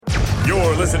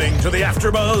You're listening to the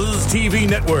AfterBuzz TV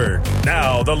Network,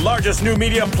 now the largest new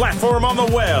media platform on the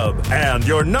web, and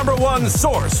your number one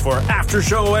source for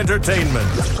after-show entertainment.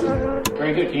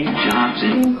 Very good, Keith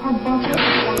Johnson.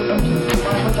 From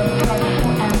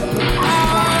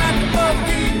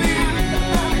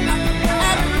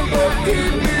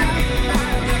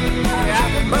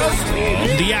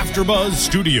the AfterBuzz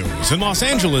Studios in Los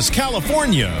Angeles,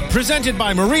 California, presented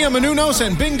by Maria Menounos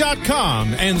and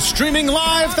Bing.com, and streaming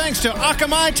live thanks to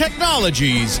Akamai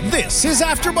Technologies, this is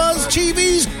AfterBuzz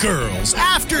TV's Girls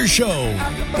After Show.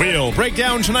 We'll break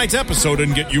down tonight's episode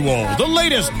and get you all the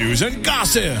latest news and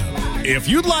gossip. If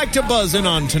you'd like to buzz in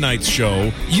on tonight's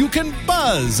show, you can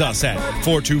buzz us at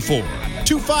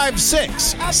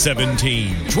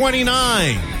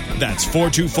 424-256-1729. That's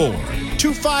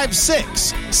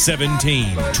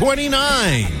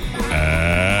 424-256-1729.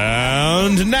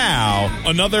 And now,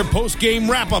 another post-game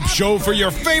wrap-up show for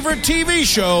your favorite TV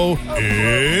show.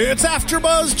 It's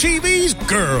AfterBuzz TV's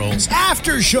Girls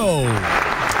After Show.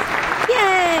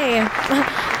 Yay!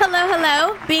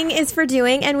 Hello. Bing is for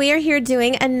doing, and we are here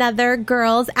doing another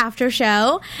Girls After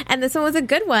Show. And this one was a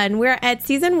good one. We're at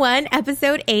Season 1,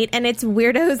 Episode 8, and it's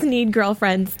Weirdos Need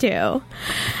Girlfriends Too. And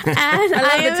I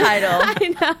love the title.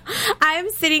 I know. I'm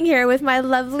sitting here with my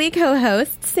lovely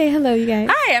co-hosts. Say hello, you guys.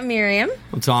 Hi, I'm Miriam.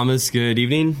 I'm Thomas. Good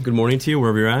evening. Good morning to you,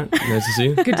 wherever you're at. Nice to see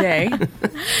you. Good day.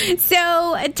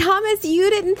 So, Thomas, you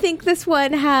didn't think this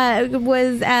one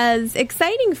was as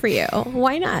exciting for you.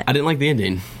 Why not? I didn't like the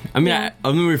ending. I mean, Yeah.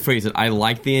 let me rephrase it. I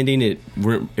liked the ending. It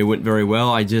went very well.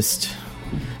 I'm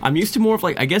used to more of,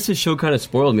 like, I guess this show kind of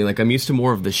spoiled me. Like, I'm used to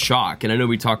more of the shock, and I know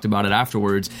we talked about it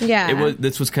afterwards. Yeah.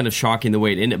 This was kind of shocking the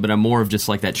way it ended, but I'm more of just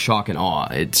like that shock and awe.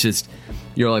 It's just,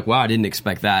 you're like, wow, I didn't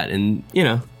expect that, and, you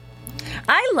know.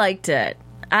 I liked it.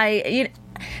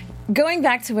 Going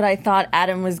back to what I thought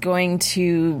Adam was going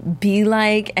to be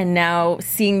like, and now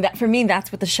seeing that, for me,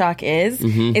 that's what the shock is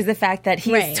the fact that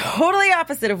he's Right. totally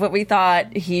opposite of what we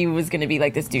thought he was going to be,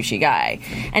 like this douchey guy.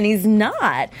 And he's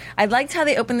not. I liked how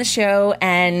they opened the show,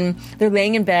 and they're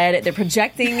laying in bed, they're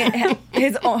projecting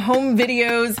his home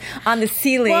videos on the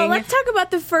ceiling. Well, let's talk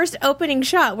about the first opening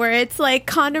shot where it's like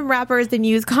condom wrappers and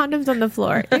used condoms on the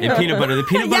floor. And peanut butter. The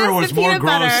peanut butter Yes, was the more peanut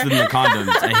gross butter. than the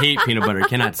condoms. I hate peanut butter.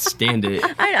 Cannot stand it.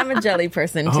 I'm a jelly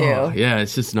person, too. Oh, yeah,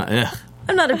 it's just not, ugh.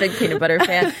 I'm not a big peanut butter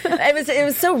fan. It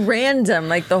was so random,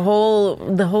 like the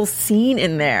whole scene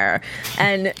in there.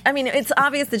 And I mean, it's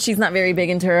obvious that she's not very big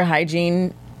into her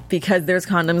hygiene because there's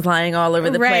condoms lying all over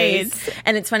the Right. place.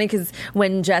 And it's funny because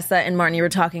when Jessa and Marnie were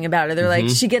talking about it, they're like,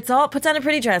 she puts on a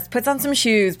pretty dress, puts on some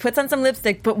shoes, puts on some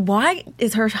lipstick, but why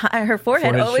is her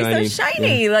forehead always so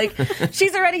shiny? Yeah. Like,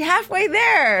 she's already halfway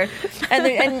there.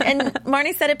 And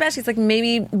Marnie said it best. She's like,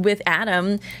 maybe with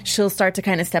Adam, she'll start to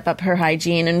kind of step up her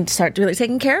hygiene and start really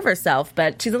taking care of herself.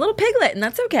 But she's a little piglet, and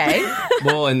that's okay.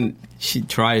 Well, and she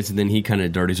tries, and then he kind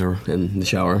of dirties her in the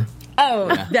shower. Oh,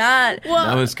 that.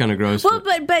 That was kind of gross. Well,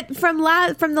 but from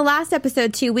the last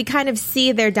episode too, we kind of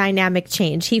see their dynamic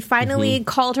change. He finally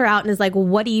called her out and is like,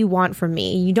 "What do you want from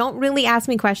me? You don't really ask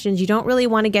me questions. You don't really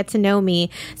want to get to know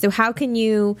me. So how can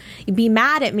you be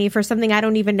mad at me for something I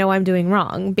don't even know I'm doing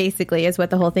wrong?" Basically, is what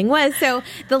the whole thing was. So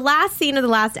the last scene of the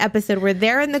last episode, where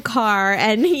they're in the car,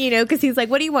 and because he's like,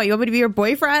 "What do you want? You want me to be your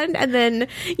boyfriend?" And then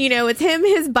it's him,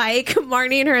 his bike,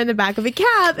 Marnie, and her in the back of a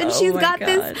cab, and she's got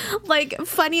this like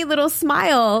funny little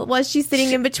smile while she's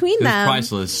sitting in between it was them.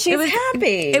 priceless. She's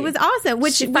happy. It was awesome.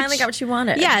 She finally got what she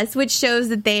wanted. Yes, which shows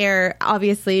that they are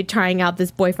obviously trying out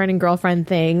this boyfriend and girlfriend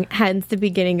thing, hence the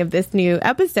beginning of this new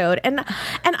episode. And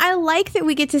I like that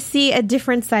we get to see a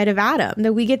different side of Adam,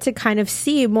 that we get to kind of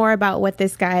see more about what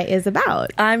this guy is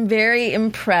about. I'm very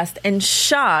impressed and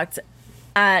shocked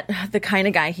at the kind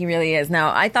of guy he really is.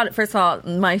 Now, I thought, first of all,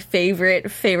 my favorite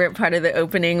part of the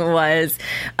opening was,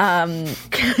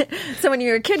 so when you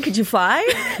were a kid, could you fly?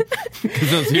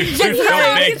 Because those ears are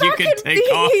so big, you can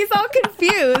take off. He's all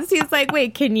confused. He's like,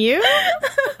 "Wait, can you?"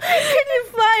 Can you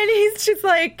fly? And he's just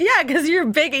like, yeah, because your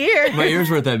big ears. My ears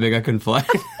weren't that big. I couldn't fly.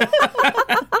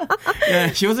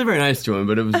 Yeah, she wasn't very nice to him,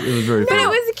 but it was very But fun. it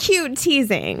was cute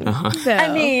teasing. So.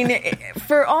 I mean,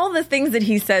 for all the things that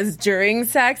he says during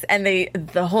sex, and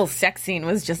the whole sex scene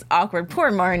was just awkward.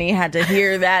 Poor Marnie had to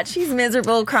hear that. She's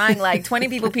miserable, crying like 20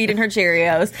 people peed in her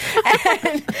Cheerios.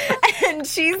 And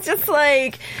she's just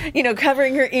like,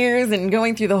 covering her ears and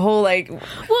going through the whole like...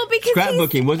 Well, because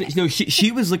scrapbooking, wasn't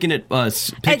she was looking at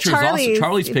pictures,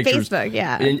 Charlie's pictures. Facebook,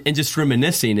 yeah. And just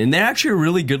reminiscing. And they're actually a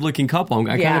really good-looking couple.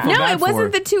 I kind of felt No, bad it for her.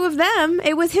 wasn't the two of them.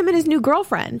 It was him and his new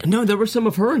girlfriend. No, there were some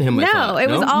of her and him, I No, thought. it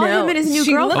was all him and his new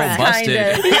she looks girlfriend.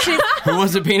 busted. Who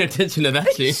wasn't paying attention to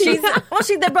that scene?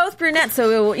 They're both brunettes,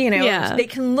 so Yeah. they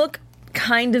can look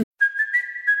kind of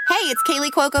Hey, it's Kaylee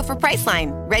Cuoco for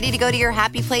Priceline. Ready to go to your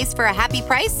happy place for a happy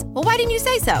price? Well, why didn't you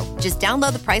say so? Just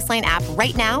download the Priceline app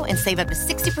right now and save up to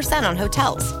 60% on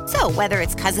hotels. So whether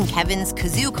it's Cousin Kevin's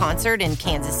Kazoo Concert in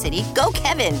Kansas City, go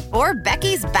Kevin, or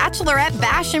Becky's Bachelorette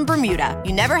Bash in Bermuda,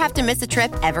 you never have to miss a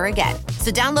trip ever again.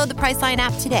 So download the Priceline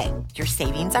app today. Your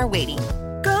savings are waiting.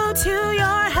 Go to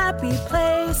your happy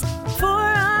place for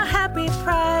a happy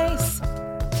price.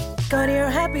 Go to your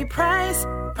happy price,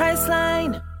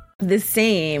 Priceline. The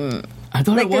same. I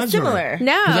thought like it was similar. her.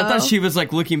 No. 'Cause I thought she was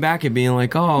like looking back and being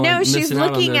like, "Oh, No, I'm she's missing out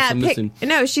on looking this, at I'm missing."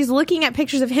 she's looking at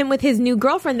pictures of him with his new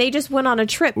girlfriend. They just went on a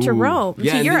trip to Rome,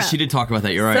 Yeah, to and Europe. she did talk about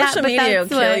that. You're right. Social media will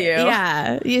kill you.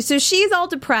 Yeah. So she's all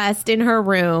depressed in her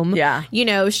room. Yeah. You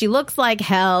know, she looks like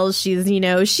hell. She's, you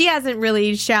know, she hasn't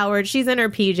really showered. She's in her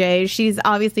PJs. She's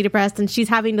obviously depressed, and she's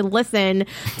having to listen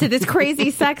to this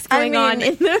crazy sex going on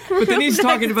in the room. But then he's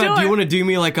talking next about, door. "Do you want to do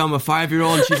me like I'm a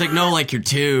 5-year-old?" And she's like, "No, like you're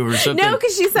 2 or something." No,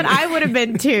 because she said I would have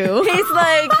been 2.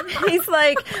 He's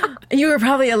like, you were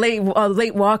probably a late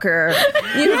walker.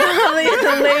 You were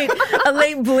probably a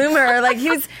late bloomer. Like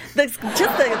he was their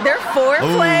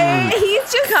foreplay.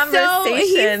 He's just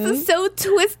conversation. he's so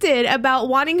twisted about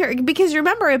wanting her, because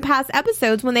remember in past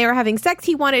episodes when they were having sex,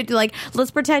 he wanted to, like,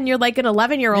 let's pretend you're like an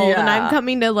 11-year-old and I'm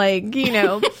coming to, like, you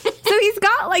know. So he's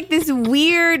got like this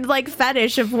weird like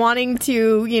fetish of wanting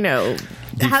to, you know,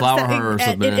 deflower her or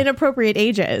something at inappropriate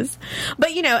ages.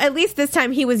 But you know, at least this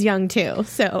time he was young too.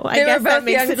 So I They guess were that both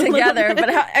makes young it a little together. bit-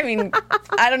 But I mean,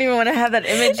 I don't even want to have that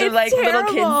image of It's like little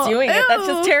terrible. kids doing it. That's Ew.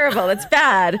 just terrible. It's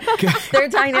bad. Their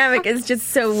dynamic is just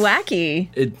so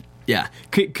wacky. Yeah.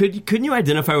 Couldn't you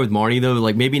identify with Marnie though?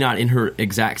 Like maybe not in her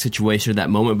exact situation at that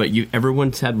moment, but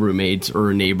everyone's had roommates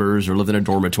or neighbors or lived in a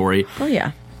dormitory. Oh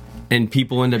yeah. And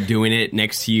people end up doing it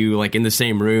next to you, like in the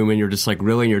same room, and you're just like,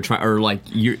 really? And you're trying, or like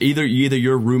you're either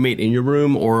your roommate in your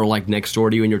room, or like next door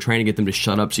to you, and you're trying to get them to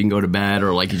shut up so you can go to bed,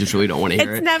 or like you just really don't want to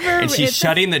hear It's it. never- And she's it's-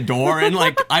 shutting the door, and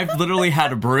like I've literally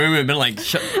had a broom and been like,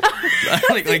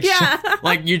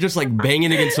 like you're just like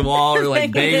banging against the wall or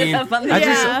like banging.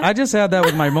 I just had that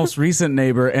with my most recent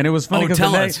neighbor, and it was funny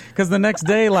because the next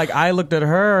day, like I looked at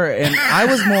her and I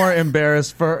was more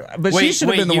embarrassed but she should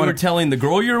have been the you one. were telling the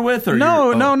girl you're with, or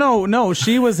No.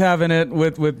 She was having it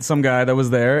with some guy that was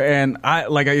there, and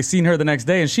I seen her the next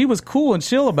day, and she was cool and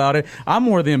chill about it. I'm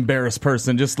more the embarrassed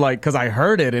person, just like because I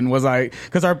heard it and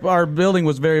because our building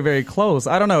was very, very close.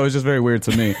 I don't know. It was just very weird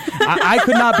to me. I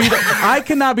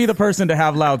could not be the person to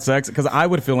have loud sex because I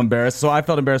would feel embarrassed. So I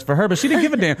felt embarrassed for her, but she didn't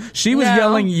give a damn. She was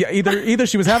yelling either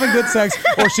she was having good sex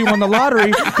or she won the lottery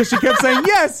because she kept saying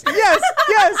yes, yes,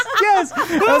 yes, yes.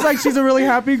 I was like, she's a really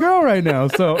happy girl right now.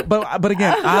 So, but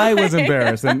again, I was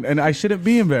embarrassed, and I shouldn't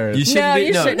be embarrassed. You shouldn't be.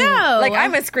 You shouldn't. No. Like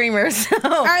I'm a screamer, so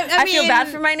I feel mean, bad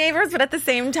for my neighbors, but at the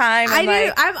same time,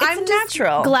 I'm just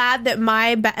natural. Glad that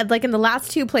like in the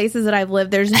last 2 places that I've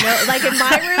lived, there's no, like in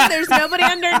my room, there's nobody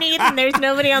underneath and there's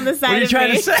nobody on the side What are you of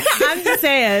trying me. to say? I'm just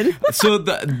saying. So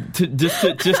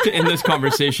just to end this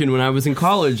conversation, when I was in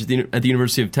college at the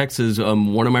University of Texas,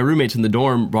 one of my roommates in the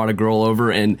dorm brought a girl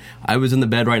over, and I was in the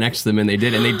bed right next to them, and they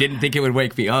didn't think it would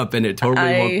wake me up, and it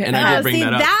totally woke, and I did bring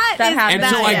that up. And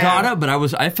so I got up, but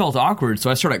I felt awkward, so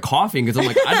I started coughing because I'm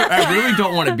like, I really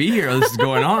don't want to be here. This is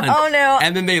going on. Oh no!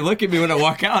 And then they look at me when I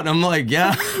walk out, and I'm like,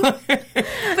 yeah.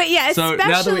 But yeah, so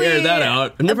now that we aired that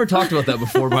out, I've never talked about that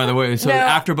before, by the way. So No.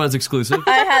 AfterBuzz exclusive.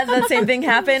 I had the same thing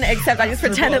happen, except I just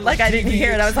pretended like I didn't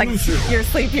hear it. I was like, "You're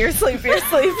asleep, you're asleep, you're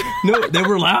asleep." No, they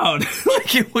were loud.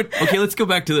 Okay, let's go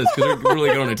back to this because we're really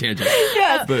going on a tangent.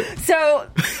 Yes. But So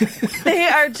they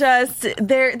are just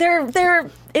they're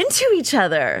into each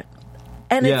other.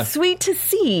 And Yeah. it's sweet to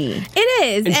see. It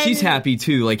is. And she's happy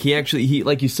too. Like he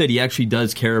like you said, he actually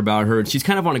does care about her. And she's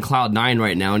kind of on a cloud 9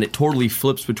 right now, and it totally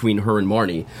flips between her and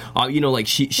Marnie. Like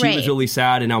she Right. was really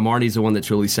sad, and now Marnie's the one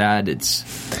that's really sad.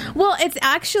 Well, it's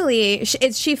actually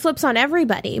she flips on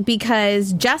everybody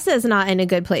because Jessa's not in a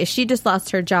good place. She just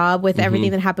lost her job with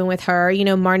everything that happened with her. You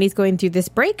know, Marnie's going through this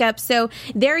breakup, so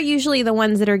they're usually the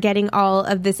ones that are getting all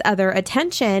of this other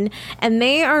attention, and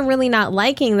they are really not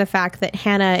liking the fact that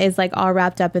Hannah is like all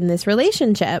wrapped up in this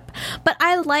relationship. But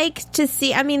I like to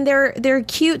see. I mean, they're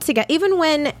cute together, even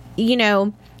when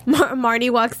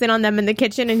Marnie walks in on them in the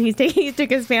kitchen and he took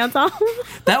his pants off.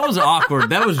 That was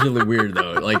awkward. That was really weird,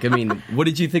 though. Like, I mean, what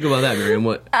did you think about that, Miriam?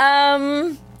 What?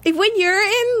 When you're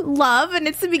in love and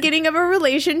it's the beginning of a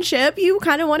relationship, you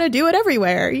kind of want to do it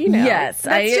everywhere, Yes,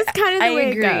 that's just kind of the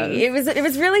way agree. it goes. It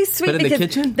was really sweet But in the because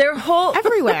kitchen? their whole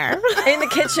Everywhere. in the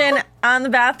kitchen, on the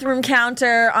bathroom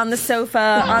counter, on the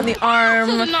sofa, on the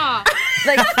arm.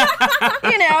 Like,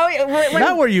 you know,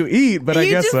 Not where you eat, but I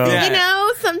guess so. You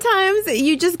know, sometimes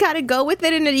you just got to go with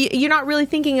it, and you're not really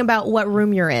thinking about what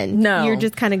room you're in. No. You're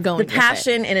just kind of going the with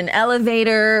passion in an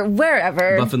elevator,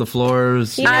 wherever. Buffing the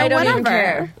floors. You know, I don't even whatever.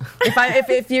 care.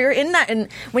 If you're in that,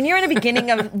 and when you're in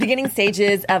the beginning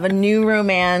stages of a new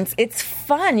romance, it's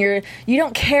fun. You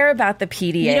don't care about the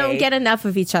PDA. You don't get enough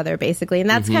of each other, basically, and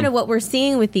that's kind of what we're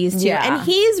seeing with these two. Yeah. And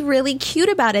he's really cute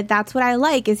about it. That's what I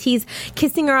like, is he's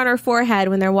kissing her on her forehead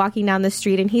when they're walking down the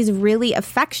street, and he's really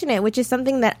affectionate, which is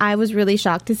something that I was really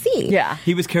shocked to see. Yeah.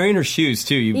 He was carrying her shoes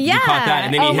too. You Yeah. caught that,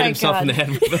 and then he Oh hit my himself in the God.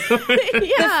 head with them.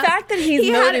 Yeah. The fact that he's He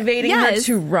had- motivating her yes.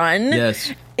 to run.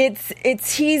 Yes.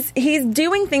 He's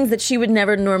doing things that she would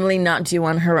never normally not do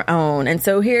on her own. And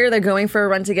so here they're going for a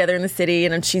run together in the city,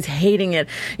 and she's hating it.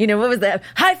 You know, what was that?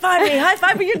 High five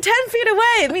me, you're 10 feet away.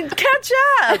 I mean, catch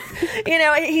up. You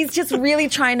know, he's just really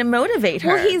trying to motivate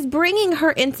her. Well, he's bringing her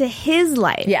into his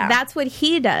life. Yeah. That's what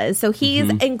he does. So he's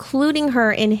including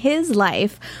her in his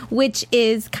life, which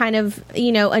is kind of,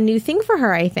 you know, a new thing for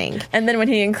her, I think. And then when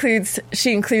she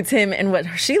includes him in what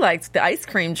she likes, the ice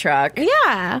cream truck.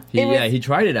 Yeah. He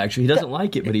tried it actually. He doesn't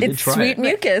like it, but he did It's try sweet it.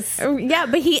 mucus. Yeah,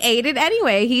 but he ate it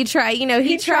anyway. He tried, you know,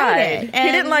 he tried it.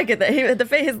 He didn't like it.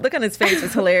 His look on his face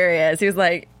was hilarious. He was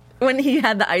like, when he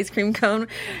had the ice cream cone,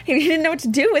 he didn't know what to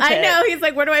do with it. I know. He's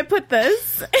like, where do I put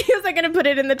this? He was like, going to put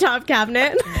it in the top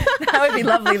cabinet. That would be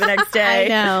lovely the next day. I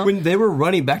know. When they were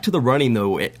running, back to the running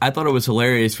though, I thought it was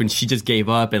hilarious when she just gave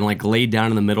up and like laid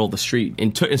down in the middle of the street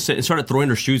and started throwing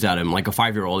her shoes at him like a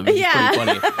 5-year-old. It was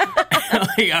pretty funny.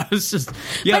 Like, I was just,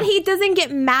 But he doesn't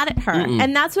get mad at her,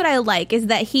 and that's what I like, is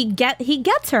that he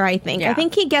gets her. I think. Yeah. I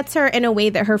think he gets her in a way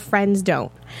that her friends don't,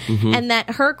 and that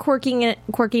her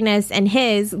quirkiness and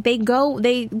his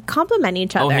they complement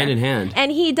each other. Oh, hand in hand.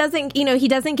 And he doesn't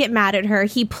get mad at her.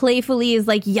 He playfully is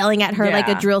like yelling at her like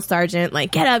a Yeah. drill sergeant,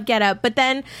 like get up. But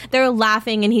then they're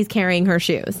laughing, and he's carrying her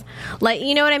shoes. Like,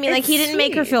 you know what I mean? Like, It's he didn't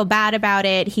make her sweet. feel bad about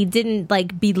it. He didn't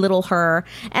like belittle her,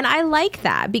 and I like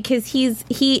that because he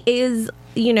is,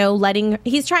 you know,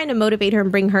 he's trying to motivate her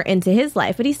and bring her into his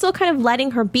life, but he's still kind of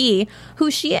letting her be who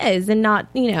she is, and not,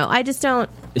 you know, I just don't.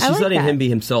 She's I like letting that. him be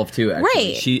himself too,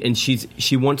 actually. Right.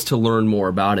 She wants to learn more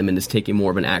about him and is taking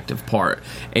more of an active part.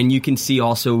 And you can see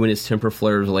also when his temper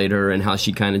flares later and how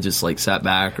she kind of just like sat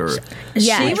back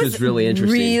Yeah. which was really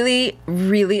interesting. Really,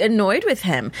 really annoyed with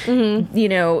him. Mm-hmm. You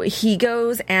know, he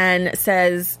goes and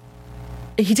says.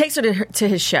 He takes her to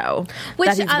his show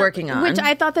that he's working on. Which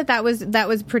I thought that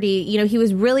was pretty, you know, he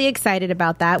was really excited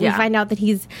about that. Yeah. We find out that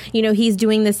he's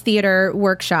doing this theater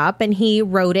workshop, and he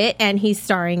wrote it, and he's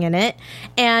starring in it.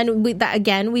 And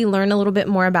we learn a little bit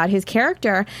more about his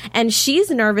character, and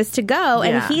she's nervous to go,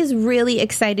 and Yeah. he's really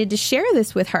excited to share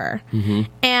this with her.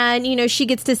 And, you know, she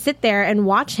gets to sit there and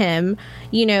watch him,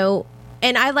 you know.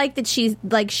 And I like that she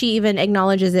even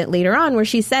acknowledges it later on, where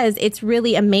she says it's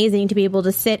really amazing to be able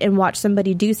to sit and watch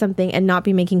somebody do something and not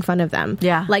be making fun of them.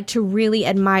 Yeah. Like, to really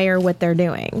admire what they're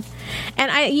doing.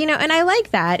 And I like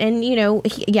that. And, you know,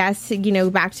 yes, you know,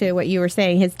 back to what you were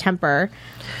saying, his temper.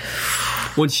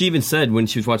 When she even said when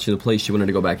she was watching the play, she wanted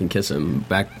to go back and kiss him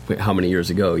back how many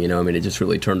years ago, you know? I mean, it just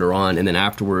really turned her on. And then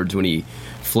afterwards, when he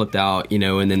flipped out, you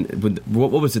know, and then what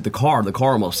was it? The car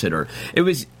almost hit her. It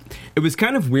was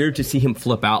kind of weird to see him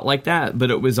flip out like that,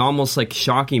 but it was almost like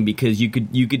shocking because you could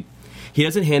he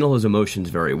doesn't handle his emotions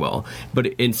very well.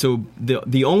 So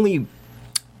the only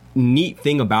neat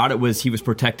thing about it was he was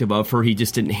protective of her. He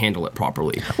just didn't handle it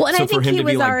properly. Well, and so I think for him he to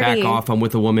be was like, already- back off, I'm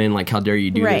with a woman, like, how dare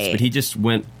you do this? Right. But he just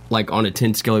went like on a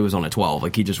 10 scale, he was on a 12.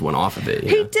 Like, he just went off of it.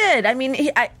 He did. I mean,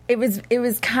 it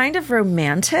was kind of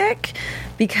romantic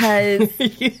because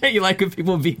You like when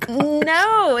people be caught.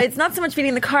 no, it's not so much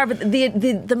beating the car, but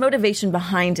the motivation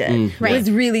behind it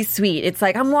was really sweet. It's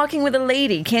like, I'm walking with a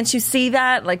lady. Can't you see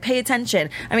that? Like, pay attention.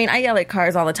 I mean, I yell at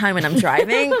cars all the time when I'm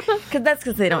driving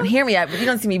because they don't hear me. But you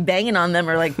don't see me banging on them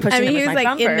or like pushing them he with was my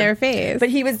like in bumper. their face. But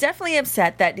he was definitely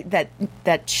upset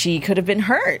that she could have been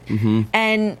hurt,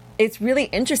 and it's really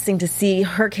interesting to see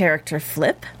her character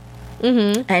flip.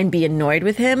 And be annoyed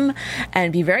with him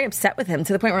and be very upset with him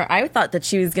to the point where I thought that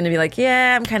she was going to be like,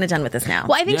 yeah, I'm kind of done with this now.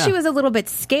 Well, I think Yeah. she was a little bit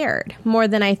scared more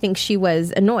than I think she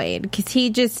was annoyed, because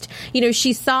he just, you know,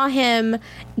 she saw him,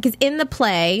 because in the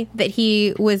play that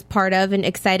he was part of and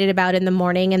excited about in the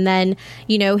morning, and then,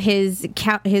 you know,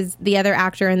 the other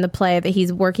actor in the play that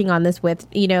he's working on this with,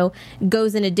 you know,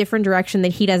 goes in a different direction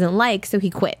that he doesn't like, so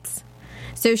he quits.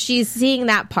 So she's seeing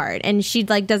that part, and she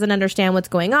like doesn't understand what's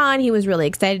going on. He was really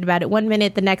excited about it one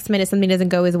minute, the next minute something doesn't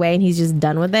go his way, and he's just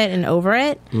done with it and over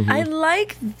it. I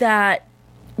like that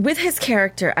with his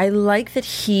character. I like that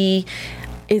he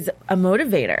is a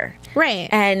motivator. Right.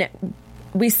 And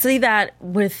we see that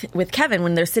with Kevin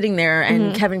when they're sitting there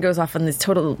and Kevin goes off on this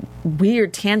total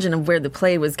weird tangent of where the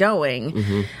play was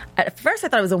going. At first I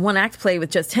thought it was a one-act play with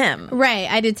just him. Right,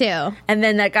 I did too. And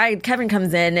then that guy, Kevin,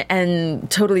 comes in and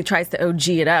totally tries to OG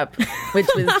it up, which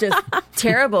was just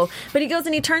terrible. But he goes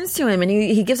and he turns to him and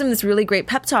he gives him this really great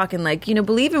pep talk and like,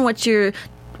 believe in what you're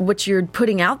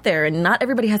putting out there, and not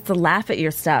everybody has to laugh at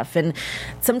your stuff, and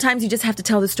sometimes you just have to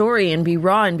tell the story and be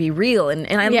raw and be real, and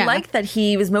I like that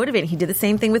he was motivated. He did the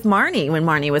same thing with Marnie when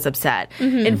Marnie was upset.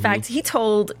 In fact, he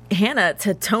told Hannah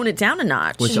to tone it down a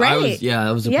notch. Which I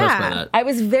was impressed by that. I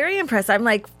was very impressed. I'm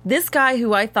like, this guy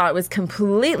who I thought was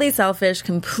completely selfish,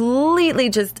 completely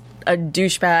just a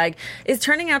douchebag, is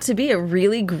turning out to be a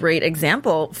really great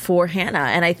example for Hannah.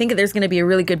 And I think there's going to be a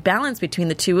really good balance between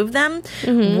the two of them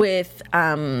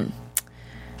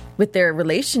with their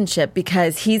relationship,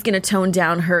 because he's going to tone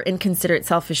down her inconsiderate,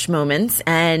 selfish moments,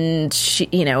 and she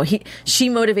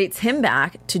motivates him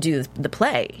back to do the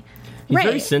play. He's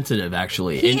very sensitive,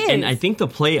 actually, and I think the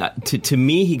play to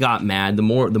me, he got mad the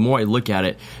more I look at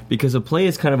it, because the play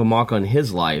is kind of a mock on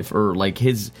his life, or like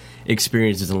his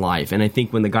experiences in life. And I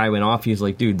think when the guy went off, he's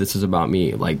like, dude, this is about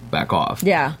me, like, back off.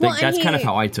 Yeah. That's kind of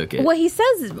how I took it. Well, he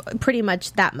says pretty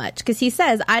much that much, because he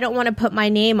says, I don't want to put my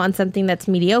name on something that's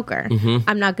mediocre.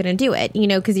 I'm not going to do it,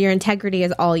 because your integrity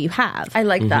is all you have. I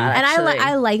like that, and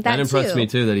I like that, that impressed me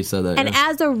too, that he said that. And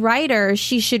as a writer,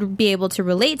 she should be able to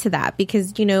relate to that,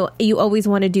 because, you always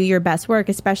want to do your best work,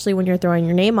 especially when you're throwing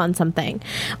your name on something.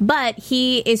 But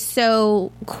he is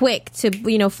so quick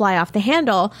to, fly off the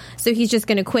handle, so he's just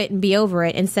going to quit and be over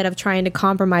it instead of trying to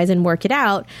compromise and work it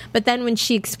out. But then when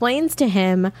she explains to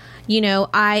him,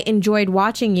 I enjoyed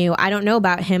watching you. I don't know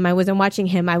about him. I wasn't watching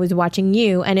him. I was watching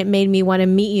you, and it made me want to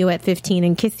meet you at 15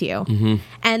 and kiss you.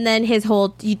 And then his whole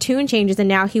tune changes, and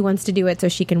now he wants to do it so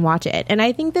she can watch it. And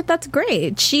I think that that's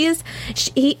great.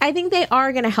 I think they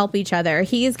are going to help each other.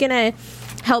 He is going to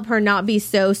help her not be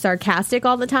so sarcastic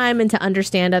all the time and to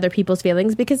understand other people's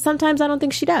feelings, because sometimes I don't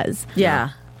think she does. Yeah.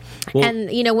 Well,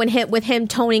 and with him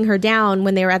toning her down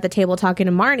when they were at the table talking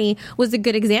to Marnie was a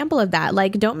good example of that.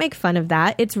 Like, don't make fun of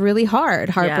that. It's really hard.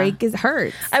 Heartbreak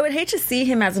hurts. I would hate to see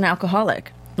him as an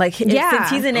alcoholic. Like, since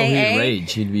he's in AA,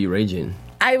 he'd be raging.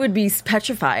 I would be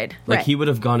petrified. Like, he would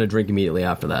have gone to drink immediately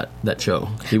after that show.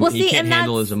 He can't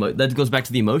handle his emotions. That goes back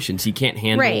to the emotions. He can't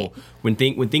handle when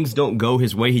things don't go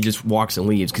his way. He just walks and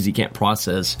leaves because he can't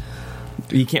process.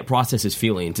 He can't process his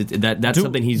feelings. That's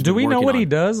something he's. Do we know what on. he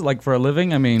does, like, for a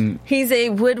living? I mean, he's a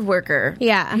woodworker.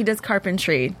 Yeah, he does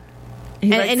carpentry.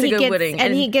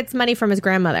 He gets money from his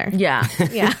grandmother. Yeah.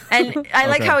 And I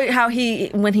like how he,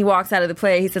 when he walks out of the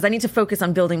play, he says, I need to focus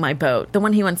on building my boat, the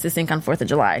one he wants to sink on 4th of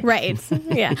July. Right.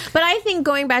 Yeah. But I think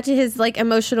going back to his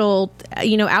emotional,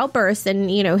 outbursts and,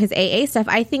 his AA stuff,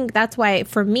 I think that's why,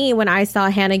 for me, when I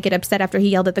saw Hannah get upset after he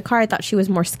yelled at the car, I thought she was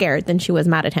more scared than she was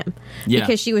mad at him. Yeah.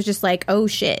 Because she was just like, oh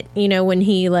shit, when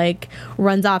he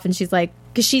runs off, and she's like,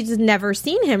 because she's never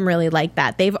seen him really like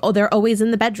that. They're always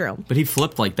in the bedroom. But he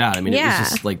flipped like that. I mean, it was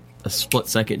just like a split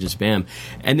second, just bam.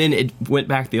 And then it went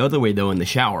back the other way, though, in the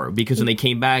shower. Because when they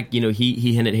came back,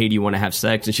 he hinted, hey, do you want to have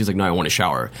sex? And she's like, no, I want to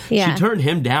shower. Yeah. She turned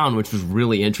him down, which was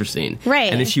really interesting.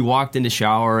 Right. And then she walked in the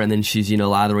shower, and then she's,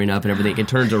 lathering up and everything, and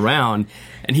turns around,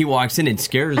 and he walks in and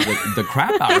scares the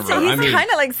crap out of her. He's kind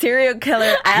of like serial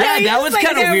killer. Yeah, that was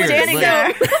kind of weird.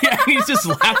 He's just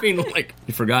laughing like,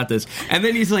 you forgot this. And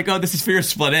then he's like, oh, this is for your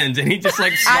split ends. And he just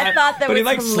slaps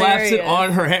slaps it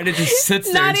on her head and just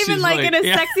sits there. Not even in a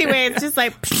sexy way. It's just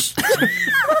like,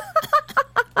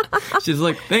 she's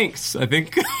like, thanks, I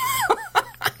think.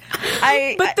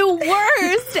 But the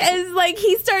worst is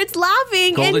he starts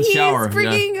laughing Golden and he's shower,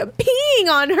 freaking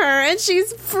peeing on her, and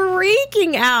she's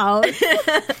freaking out.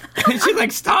 And she's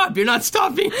like, stop, you're not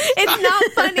stopping. It's not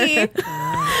funny.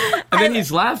 And then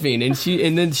he's laughing, and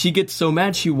then she gets so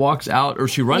mad she walks out, or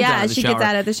she runs out of the shower. Yeah, she gets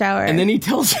out of the shower. And then he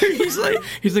tells her, he's like,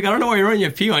 I don't know why you're running, you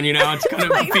have pee on you now. It's kind of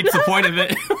defeats the point of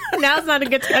it. Now's not a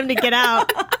good time to get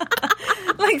out.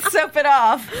 Soap it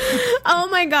off. Oh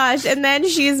my gosh. And then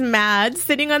she's mad,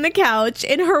 sitting on the couch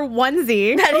in her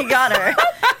onesie. That he got her.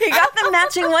 He got them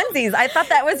matching onesies. I thought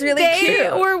that was really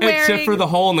cute. Were wearing... Except for the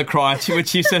hole in the crotch, which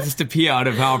she says is to pee out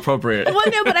of. How appropriate. Well,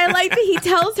 no, but I like that he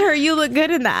tells her, you look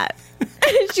good in that.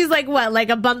 She's like, what, like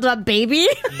a bundled up baby?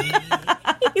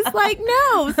 He's like,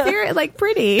 no, seriously,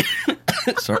 pretty.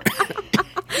 Sorry.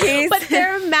 But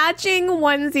their matching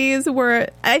onesies were,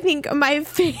 I think, my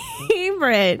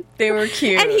favorite. They were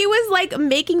cute. And he was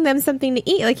making them something to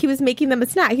eat. He was making them a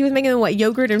snack. He was making them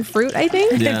yogurt and fruit, I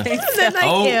think. Yeah. And then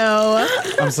ew.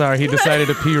 I'm sorry, he decided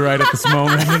to pee right at this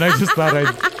moment, and I just thought I'd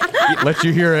Let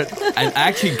you hear it. I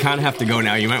actually kind of have to go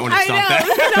now. You might want to stop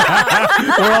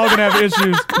that. We're all going to have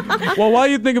issues. Well, while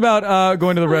you think about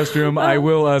going to the restroom, I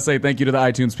will say thank you to the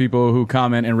iTunes people who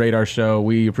comment and rate our show.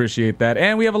 We appreciate that.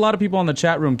 And we have a lot of people in the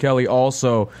chat room, Kelly,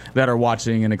 also that are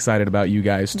watching and excited about you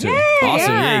guys, too. Yay,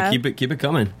 Awesome. yeah. Yeah, keep it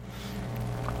coming.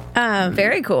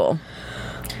 Very cool.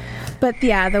 But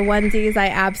yeah, the onesies, I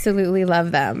absolutely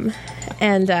love them.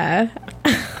 And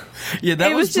Yeah,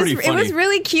 that was pretty funny. It was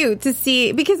really cute to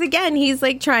see, because again, he's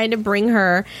like trying to bring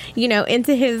her,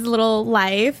 into his little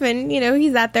life, and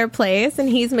he's at their place and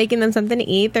he's making them something to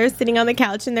eat. They're sitting on the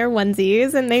couch in their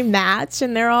onesies and they match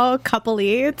and they're all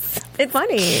coupley. It's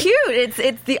funny, cute.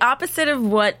 It's the opposite of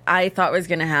what I thought was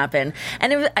going to happen,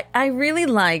 and I really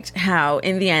liked how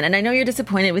in the end, and I know you're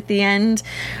disappointed with the end,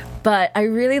 but I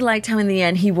really liked how in the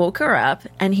end he woke her up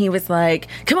and he was like,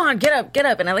 "Come on, get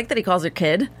up," and I like that he calls her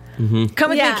kid. Mm-hmm. Come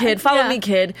with me, kid. Follow me,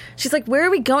 kid. She's like, "Where are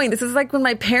we going? This is like when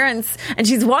my parents..." And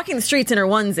she's walking the streets in her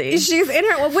onesie. She's in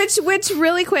her, which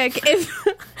really quick,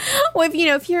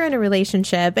 if you're in a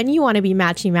relationship and you want to be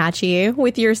matchy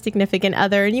with your significant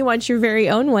other and you want your very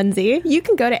own onesie, you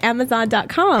can go to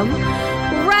Amazon.com.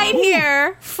 Right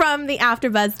here from the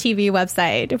AfterBuzz TV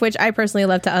website, which I personally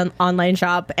love to online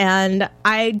shop, and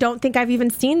I don't think I've even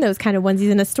seen those kind of onesies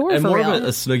in a store. I'm for more real. of a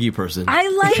Snuggie person. I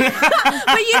like,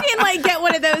 but you can get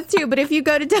one of those too. But if you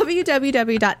go to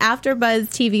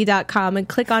www.afterbuzztv.com and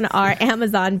click on our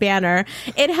Amazon banner,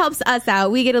 it helps us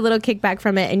out. We get a little kickback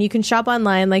from it, and you can shop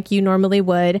online like you normally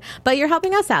would, but you're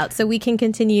helping us out so we can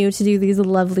continue to do these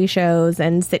lovely shows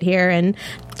and sit here and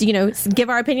give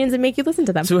our opinions and make you listen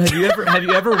to them. So have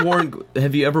you ever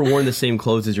worn the same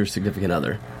clothes as your significant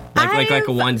other? Like a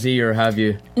onesie, or have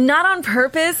you? Not on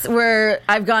purpose, where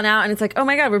I've gone out and it's like, oh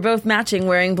my God, we're both matching,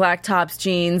 wearing black tops,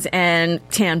 jeans, and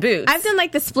tan boots. I've done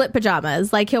the split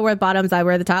pajamas, like he'll wear bottoms, I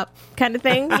wear the top kind of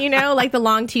thing, like the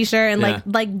long t-shirt, and like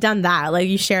done that, like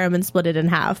you share them and split it in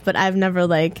half. But I've never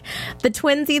the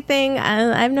twinsy thing.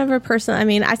 I've never personally. I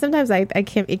mean,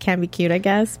 it can be cute, I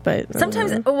guess, but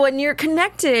sometimes when you're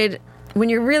connected. When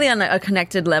you're really on a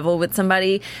connected level with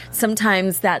somebody,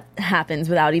 sometimes that happens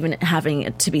without even having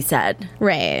it to be said.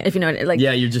 Right. If you know what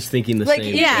yeah, you're just thinking the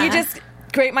same. Yeah. You just,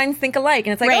 great minds think alike.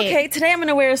 And it's like, okay, today I'm going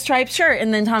to wear a striped shirt.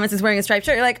 And then Thomas is wearing a striped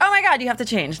shirt. You're like, oh my God, you have to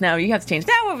change. No, you have to change.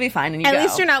 That will be fine. And you At go.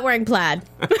 least you're not wearing plaid.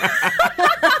 We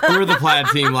were the plaid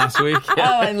team last week. Oh,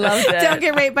 I loved it. Don't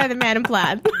get raped by the man in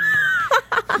plaid.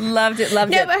 Loved it. No,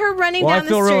 but her running down the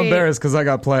street. I feel real embarrassed because I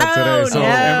got plaid today. So no.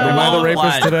 am I the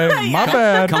rapist Plaid. today? My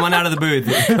bad. Come on out of the booth.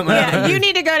 You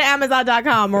need to go to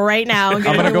Amazon.com right now and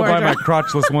get I'm a going to new go buy my wardrobe.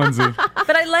 crotchless onesie.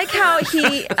 But I like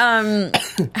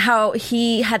how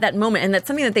he had that moment, and that's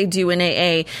something that they do in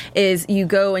AA is you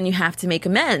go and you have to make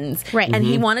amends. Right. And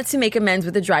he wanted to make amends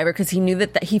with the driver because he knew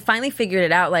that he finally figured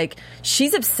it out. Like,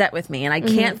 she's upset with me and I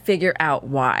can't figure out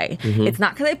why. It's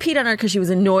not because I peed on her, because she was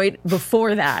annoyed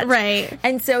before that. Right.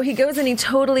 And so he goes and he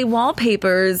totally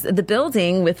wallpapers the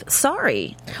building with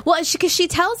sorry. Well, because she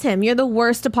tells him, you're the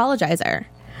worst apologizer.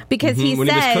 Because he When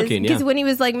he was says, cooking, because when he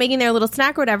was making their little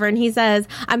snack or whatever, and he says,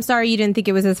 I'm sorry you didn't think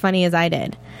it was as funny as I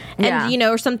did. And,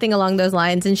 or something along those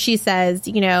lines. And she says,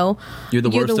 you're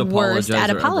the worst at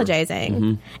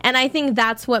apologizing. And I think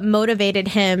that's what motivated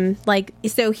him.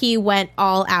 So he went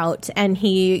all out and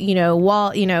he,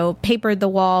 papered the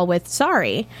wall with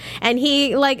sorry. And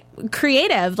he,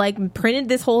 creative, printed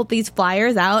these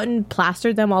flyers out and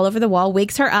plastered them all over the wall,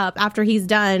 wakes her up after he's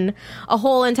done a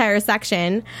whole entire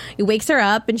section. He wakes her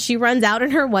up and she runs out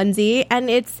in her onesie, and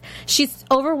she's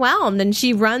overwhelmed, and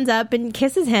she runs up and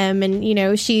kisses him, and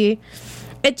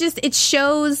it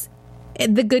shows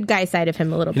the good guy side of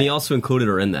him a little bit. And he also included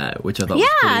her in that, which I thought was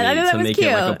I pretty thought neat, that to was make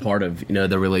cute. it a part of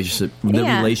the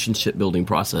relationship building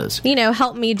process.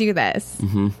 Help me do this.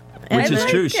 Which is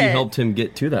true. it. She helped him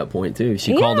get to that point too.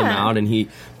 She called him out, and he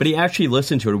actually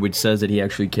listened to her, which says that he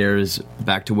actually cares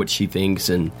back to what she thinks.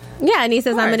 And and he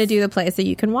says, I'm going to do the play so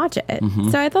you can watch it.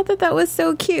 So I thought that was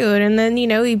so cute. And then,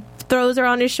 he throws her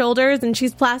on his shoulders and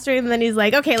she's plastering, and then he's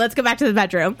like, okay, let's go back to the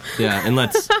bedroom. yeah, and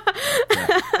let's.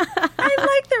 I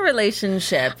like the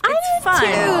relationship. It's fun.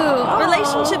 too.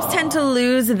 Relationships tend to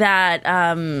lose that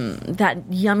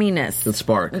yumminess. The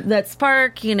spark. That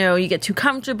spark, you get too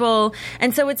comfortable.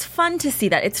 And so it's fun to see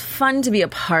that. It's fun to be a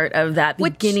part of that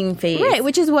beginning phase. Right,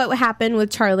 which is what happened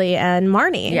with Charlie and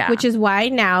Marnie. Yeah. Which is why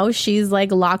now she's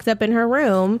locked up in her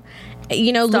room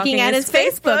looking at his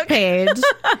Facebook page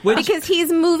because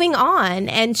he's moving on,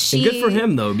 and good for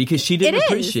him though, because she didn't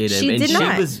appreciate him, she and did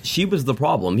not. she was the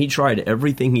problem. He tried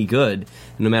everything he could,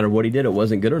 and no matter what he did, it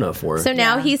wasn't good enough for her. So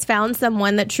now he's found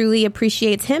someone that truly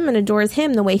appreciates him and adores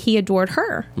him the way he adored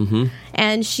her. Mm-hmm.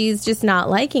 And she's just not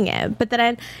liking it. But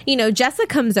then, Jessa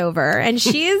comes over, and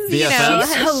she's,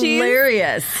 she's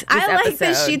hilarious. I like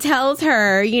that she tells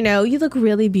her, you look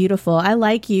really beautiful. I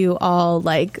like you all,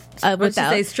 like,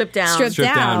 without say, stripped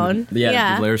down.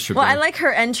 Yeah, Blair stripped down. I like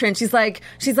her entrance. She's like,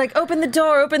 open the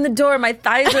door. My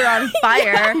thighs are on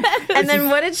fire. And then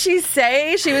what did she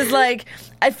say? She was like,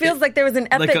 it feels like there was an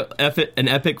epic... Like an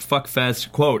epic fuck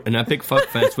fest, quote, an epic fuck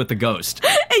fest with the ghost.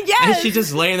 Yes. And she's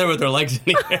just laying there with her legs in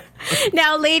the air.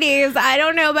 Now, ladies, I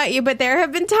don't know about you, but there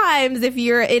have been times if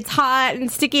it's hot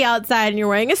and sticky outside and you're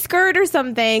wearing a skirt or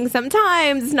something,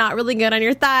 sometimes it's not really good on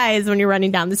your thighs when you're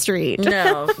running down the street.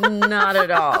 No, not at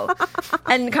all.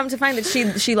 And come to find that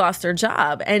she lost her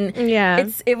job. And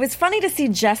it was funny to see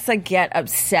Jessa get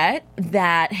upset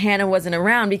that Hannah wasn't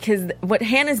around, because what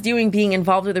Hannah's doing, being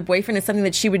involved with her boyfriend, is something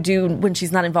that she would do when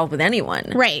she's not involved with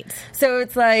anyone. Right. So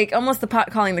it's like almost the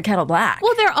pot calling the kettle black.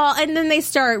 Well, they're all, and then they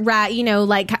start,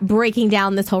 like breaking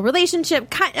down this whole relationship.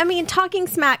 Talking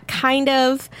smack kind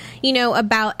of,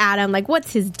 about Adam. Like,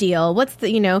 what's his deal? What's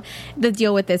the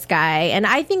deal with this guy? And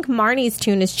I think Marnie's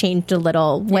tune has changed a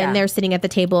little when they're sitting at the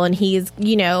table, and he's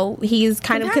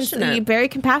kind of very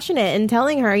compassionate and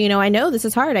telling her, I know this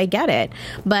is hard. I get it.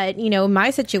 But, my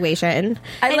situation.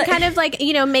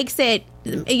 Makes it,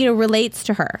 relates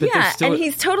to her. And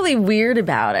he's totally weird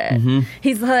about it. Mm-hmm.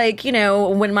 He's like,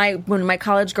 when my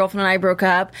college girlfriend and I broke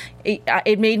up,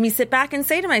 it made me sit back and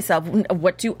say to myself,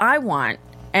 what do I want?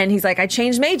 And he's like, I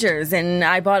changed majors and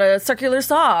I bought a circular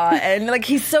saw. And like,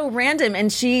 he's so random. And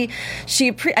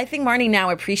I think Marnie now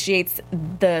appreciates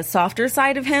the softer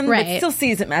side of him, but still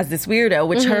sees him as this weirdo,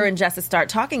 which her and Jessa start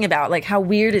talking about. Like, how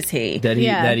weird is he? That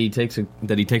he takes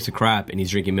a crap and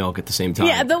he's drinking milk at the same time.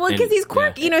 Yeah, but because he's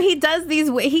quirky, he does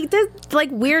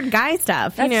like weird guy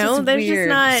stuff. That's just there's weird. just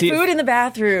not food in the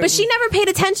bathroom. But she never paid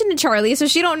attention to Charlie, so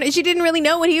she didn't really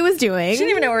know what he was doing. She didn't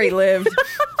even know where he lived.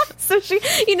 So so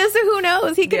who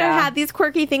knows? He could have had these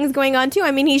quirky things going on too.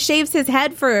 I mean, he shaves his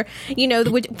head for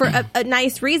a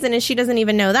nice reason, and she doesn't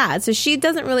even know that. So she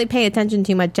doesn't really pay attention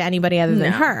too much to anybody other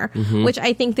than her. Mm-hmm. Which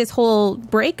I think this whole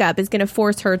breakup is going to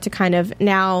force her to kind of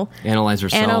now analyze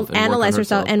herself,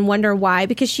 and wonder why.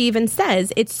 Because she even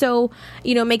says it's so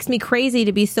makes me crazy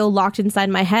to be so locked inside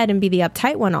my head and be the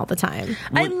uptight one all the time.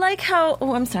 I like how.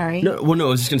 Oh, I'm sorry. No, I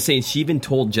was just going to say. She even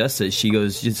told Jessa. She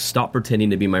goes, "Just stop pretending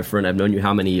to be my friend. I've known you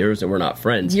how many years, and we're not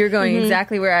friends." You're going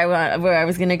exactly where I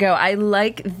was going to go. I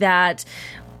like that.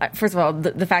 First of all,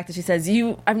 the fact that she says,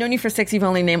 I've known you for 6, you've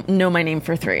only known my name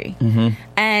for 3. Mm-hmm.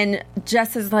 And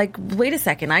Jess is like, wait a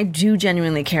second, I do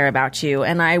genuinely care about you,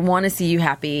 and I want to see you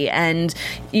happy. And,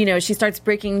 she starts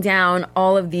breaking down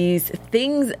all of these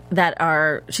things that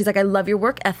she's like, I love your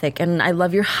work ethic, and I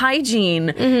love your hygiene,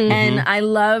 and I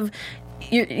love,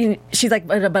 she's like,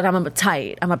 but I'm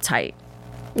uptight.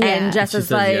 Yeah. And Jess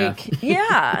is like,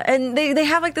 yeah. And they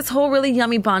have like this whole really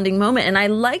yummy bonding moment. And I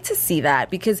like to see that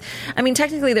because,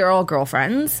 technically they're all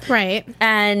girlfriends. Right.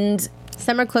 And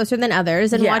some are closer than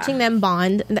others. And watching them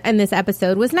bond in this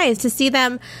episode was nice to see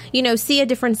them, see a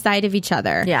different side of each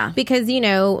other. Yeah. Because,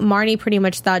 Marnie pretty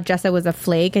much thought Jessa was a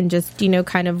flake and just,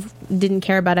 kind of didn't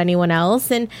care about anyone else.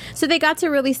 And so they got to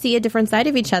really see a different side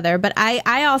of each other. But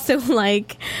I also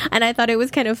and I thought it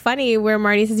was kind of funny where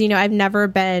Marnie says, I've never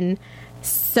been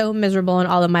so miserable in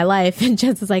all of my life, and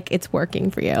Jess is like, it's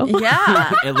working for you.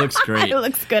 Yeah. It looks great. It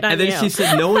looks good on you. And then she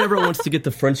said, no one ever wants to get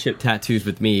the friendship tattoos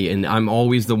with me, and I'm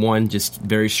always the one, just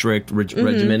very strict,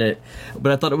 regimented.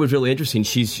 But I thought it was really interesting.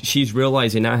 She's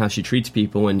realizing now how she treats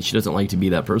people, and she doesn't like to be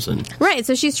that person. Right.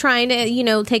 So she's trying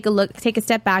to, take a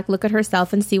step back, look at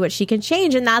herself, and see what she can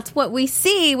change, and that's what we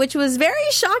see, which was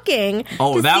very shocking.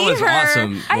 Oh, that was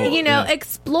awesome.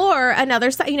 Explore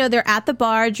another side. They're at the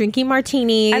bar drinking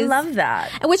martinis. I love that.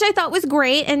 Which I thought was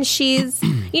great, and she's,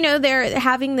 they're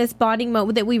having this bonding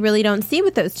moment that we really don't see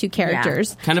with those two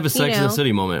characters. Yeah. Kind of a Sex and the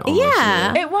City moment. Almost,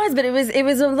 yeah, it was, but it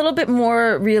was a little bit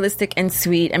more realistic and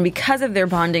sweet. And because of their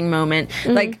bonding moment,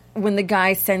 like when the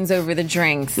guy sends over the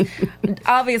drinks,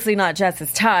 obviously not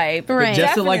Jess's type, right? But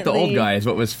Jessa liked the old guy. Is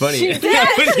what was funny. She did.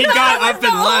 When he got up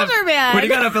and left. Man. When he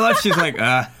got up and left, she's like,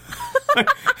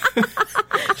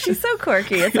 She's so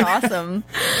quirky. It's awesome.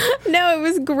 No, it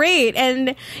was great.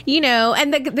 And,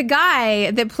 and the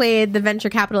guy that played the venture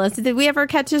capitalist, did we ever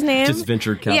catch his name? Just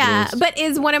venture capitalist. Yeah, but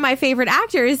is one of my favorite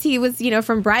actors. He was,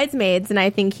 from Bridesmaids, and I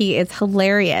think he is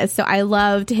hilarious. So I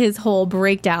loved his whole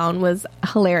breakdown was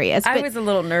hilarious. I was a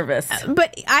little nervous.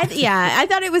 But I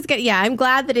thought it was good. Yeah, I'm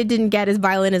glad that it didn't get as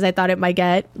violent as I thought it might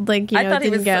get. I thought he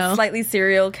was slightly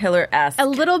serial killer-esque. A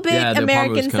little bit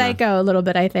American Psycho, a little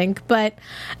bit, I think. But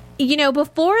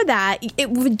before that,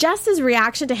 Jess's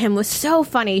reaction to him was so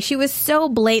funny. She was so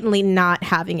blatantly not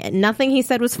having it. Nothing he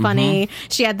said was funny.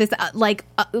 She had this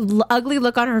ugly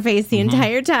look on her face the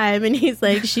entire time, and he's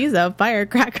like, "She's a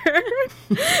firecracker."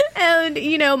 And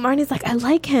Marnie's like, "I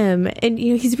like him, and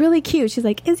he's really cute." She's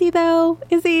like, "Is he though?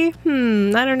 Is he? I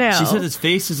don't know." She said his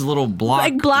face is a little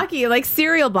blocky, like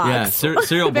cereal box. Yeah,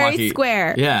 cereal blocky. Very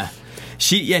square. Yeah.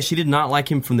 She did not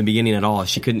like him from the beginning at all.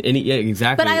 She couldn't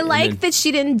exactly. But I like that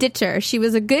she didn't ditch her. She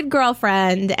was a good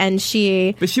girlfriend, and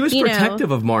she. But she was protective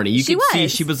of Marnie. You could see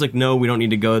she was like, "No, we don't need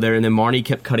to go there." And then Marnie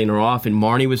kept cutting her off, and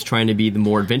Marnie was trying to be the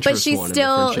more adventurous one.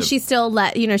 But she still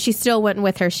went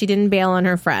with her. She didn't bail on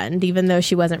her friend, even though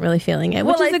she wasn't really feeling it,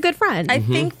 which is a good friend. I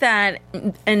think that,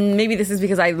 and maybe this is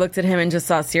because I looked at him and just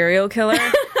saw serial killer.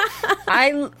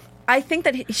 I think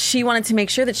that she wanted to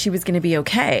make sure that she was going to be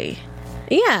okay.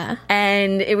 Yeah.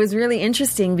 And it was really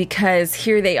interesting because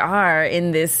here they are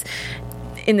in this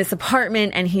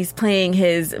apartment, and he's playing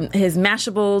his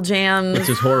Mashable jams. Which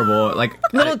is horrible. Like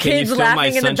little kids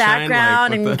laughing in the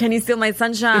background, and can you steal my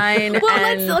sunshine?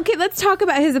 Well, let's talk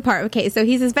about his apartment. Okay, so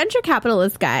he's this venture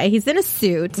capitalist guy. He's in a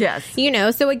suit. Yes.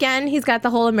 So again, he's got the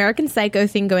whole American Psycho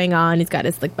thing going on. He's got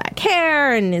his slick back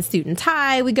hair and his suit and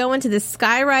tie. We go into this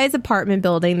sky-rise apartment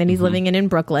building that he's living in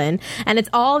Brooklyn, and it's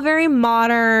all very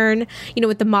modern,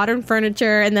 with the modern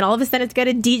furniture, and then all of a sudden it's got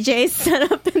a DJ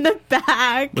set up in the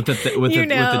back. With the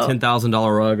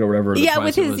 $10,000 rug or whatever.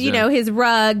 With his, his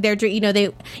rug.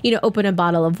 They open a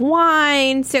bottle of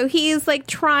wine. So he's like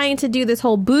trying to do this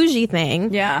whole bougie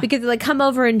thing. Yeah. Because like, come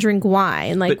over and drink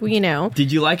wine.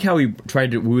 Did you like how he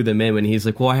tried to woo them in when he's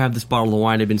like, "Well, I have this bottle of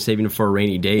wine I've been saving for a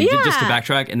rainy day." Yeah. Just to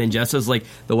backtrack, and then Jessa's like,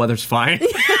 "The weather's fine."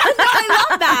 I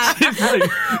love that.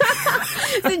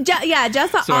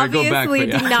 Jessa obviously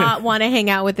did not want to hang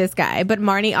out with this guy, but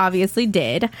Marnie obviously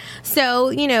did.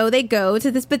 So, they go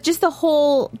to this, but just the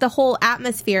whole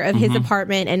atmosphere of his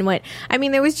apartment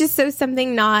and there was just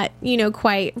something not,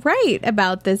 quite right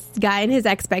about this guy and his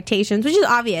expectations, which is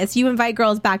obvious. You invite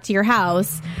girls back to your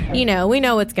house, we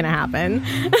know what's going to happen,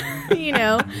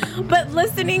 but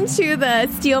listening to the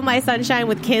Steal My Sunshine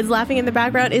with kids laughing in the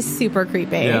background is super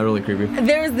creepy. Yeah, really creepy.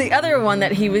 There's the other one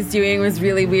that he was doing was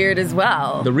really weird as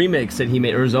well. The remix that he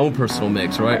made, or his own personal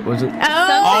mix, right? Was it?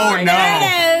 Oh no! There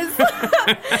it is.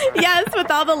 Yes, with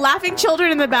all the laughing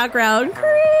children in the background.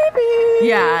 Creepy.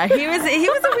 Yeah, he was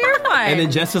a weird one. And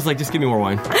then Jess was like, "Just give me more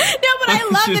wine." No, but I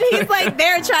love that he's like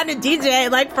there trying to DJ,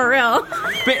 like for real.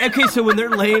 But okay, so when they're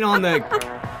laying on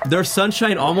their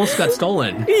sunshine almost got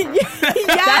stolen. Yes.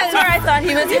 That's where I thought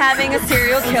he was having a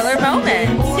serial killer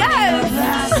moment. Yes.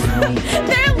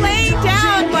 They're laying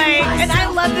down, and I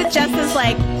love that Jess is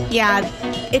like, "Yeah,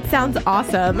 it sounds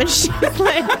awesome," and she's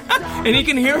like, and he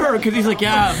can hear her because he's like,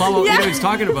 "Yeah, blah blah." He's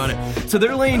talking about it. So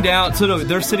they're laying down. So no,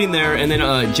 they're sitting there, and then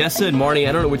Jessa and Marnie.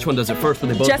 I don't know which one does it first, but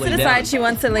they both Jessa lay down. decides she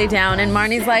wants to lay down, and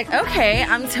Marnie's like, "Okay,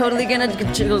 I'm totally gonna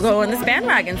go on this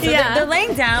bandwagon." So they're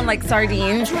laying down like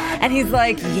sardines, and he's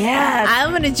like, "Yes,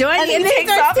 I'm gonna join you." And he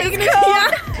takes off his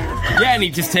coat. Yeah, and he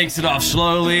just takes it off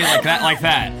slowly, like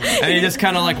that. And he just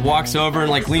kind of like walks over and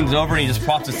like leans over, and he just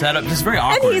props his head up. Just very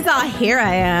awkward. And he's all, "Here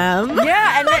I am."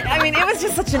 Yeah, and then, it was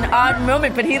just such an odd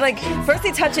moment. But he first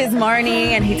he touches Marnie,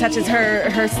 and he touches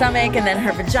her stomach, and then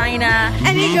her vagina,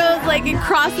 and he goes and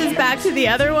crosses back to the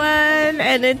other one,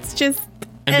 and it's just.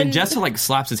 And then Jessa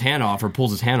slaps his hand off or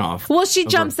pulls his hand off. Well, she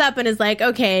jumps up and is like,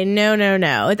 "Okay,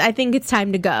 no. I think it's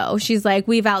time to go." She's like,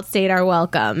 "We've outstayed our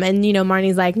welcome." And,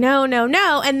 Marnie's like, "No.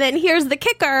 And then here's the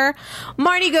kicker.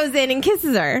 Marnie goes in and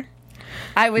kisses her.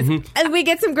 And we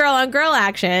get some girl on girl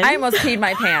action. I almost peed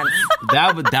my pants.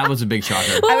 That was a big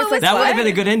shocker. I was like, that would have been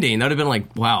a good ending. That would have been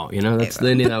like, wow, that's the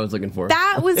ending I was looking for.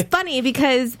 That was funny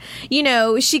because,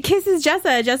 she kisses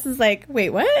Jessa. Jessa's like, "Wait,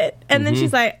 what?" And then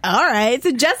she's like, "All right."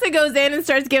 So Jessa goes in and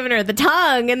starts giving her the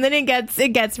tongue, and then it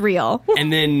gets real.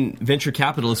 And then venture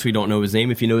capitalist, we don't know his name.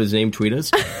 If you know his name, tweet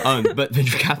us. But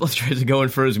venture capitalist tries to go in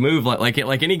for his move, like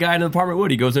any guy in the apartment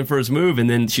would. He goes in for his move, and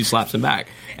then she slaps him back.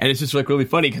 And it's just really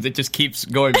funny because it just keeps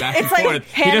going back and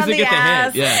forth. He doesn't get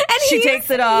ass. the hit. Yeah. And she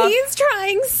takes it off. He's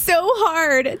trying so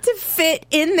hard to fit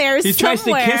in there He somewhere. tries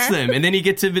to kiss them, and then he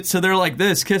gets so they're like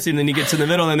this, kissing, and then he gets in the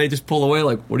middle, and they just pull away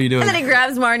like, "What are you doing?" And then he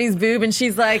grabs Marnie's boob, and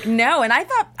she's like, "No." know. And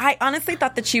I honestly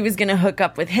thought that she was going to hook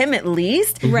up with him at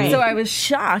least. Right. So I was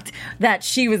shocked that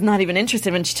she was not even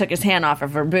interested when she took his hand off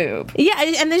of her boob. Yeah,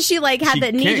 and then she like had She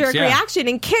that kicks, knee-jerk yeah. reaction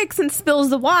and kicks and spills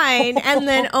the wine, and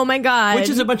then oh my god, Which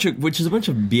is a bunch of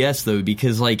BS though,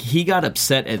 because like he got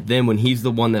upset at them when he's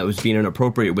the one that was being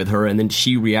inappropriate with her, and then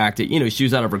she reacted. You know, she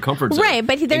was out of her comfort zone. right.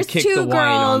 But there's and kicked the two wine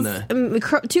on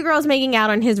girls, two girls making out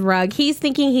on his rug. He's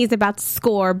thinking he's about to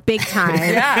score big time.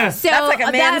 Yeah, so that's like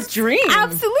a man's dream.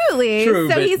 Absolutely. True,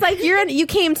 so but- he's like, you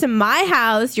came to my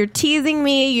house, you're teasing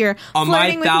me, you're on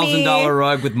my flirting with me. $1,000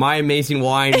 rug with my amazing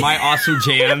wine, my awesome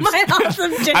jams. My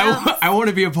awesome jams. I want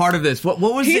to be a part of this. What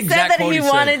was the He said exact that quote he said?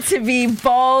 wanted to be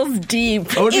balls deep.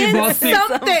 Oh, to be in balls deep.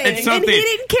 something. It's And something. he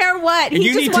didn't care what. And He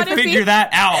you just need to wanted figure be, that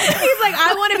out. He's like,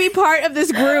 I want to be part of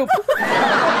this group.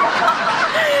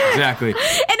 Exactly. And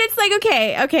it's like,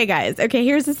 okay, guys. Okay,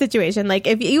 here's the situation. Like,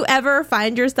 if you ever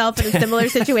find yourself in a similar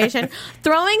situation,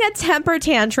 throwing a temper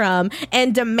tantrum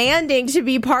and demanding to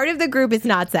be part of the group is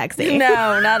not sexy.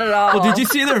 No, not at all. Well, did you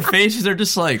see their faces? They're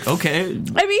just like, okay.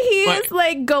 I mean, he But- is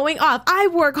like going off. I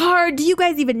work hard. Do you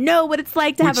guys even know what it's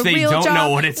like to have a Which they real don't job? know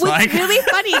what it's Which like. is really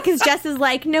funny because Jess is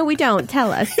like, no, we don't.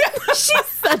 Tell us. She's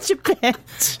such a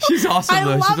bitch. She's awesome, I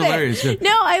though. love She's it. hilarious. Yeah.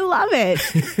 No, I love it.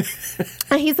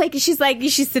 And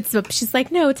she sits up. She's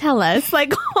like, no, tell us.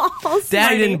 Like, all Daddy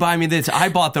smarty. didn't buy me this. I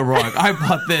bought the rug. I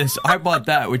bought this. I bought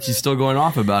that, which he's still going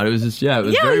off about. It was just, it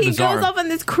was very he bizarre. goes off on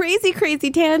this crazy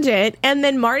tangent, and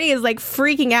then Marnie is like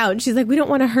freaking out, and she's like, we don't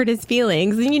want to hurt his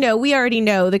feelings. And, we already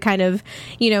know the kind of,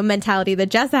 mentality that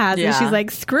Jessa has, and Yeah. she's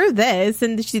like, screw this,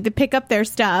 and she's to pick up their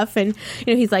stuff, and,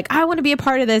 he's like, I want to be a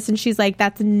part of this, and she's like,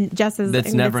 that's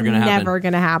never gonna happen. never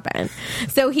gonna happen.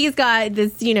 So he's got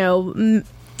this,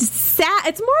 sad.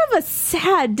 It's more of a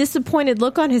sad, disappointed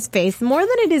look on his face more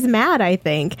than it is mad. I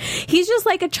think he's just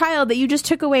like a child that you just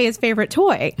took away his favorite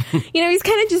toy. He's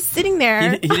kind of just sitting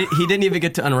there. He didn't even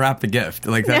get to unwrap the gift.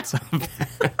 Like that's.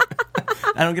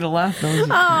 I don't get a laugh.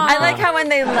 I like how when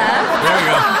they left.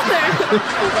 There we go.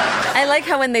 I like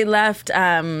how when they left,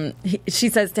 she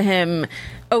says to him,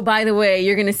 "Oh, by the way,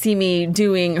 you're going to see me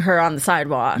doing her on the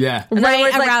sidewalk." Yeah. In other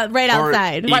words, right Or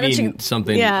outside. Why don't eating you-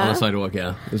 something Yeah. on the sidewalk?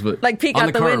 Yeah, is what, Like peek on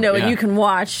out the curb, window yeah. and you can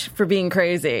watch for being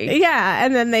crazy. Yeah,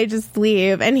 and then they just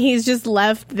leave, and he's just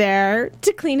left there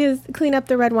to clean up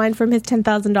the red wine from his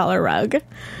 $10,000 rug.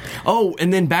 Oh,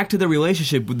 and then back to the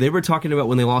relationship. They were talking about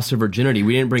when they lost their virginity.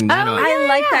 We didn't bring that up. I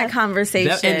like that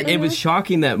conversation. And it was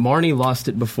shocking that Marnie lost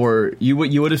it before you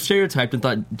would have stereotyped and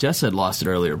thought Jess had lost it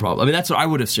earlier. Probably. I mean, that's what I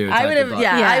would have stereotyped. I would have, and thought.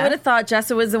 yeah, I would have thought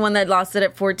Jessa was the one that lost it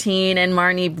at 14, and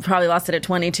Marnie probably lost it at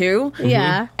 22.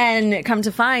 Yeah. And come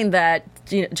to find that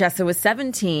Jessa was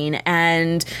 17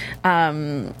 and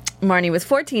Marnie was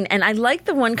 14. And I like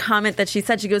the one comment that she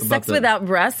said. She goes, "Sex without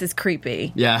breasts is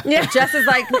creepy." Yeah. Jess is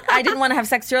like, "I didn't want to have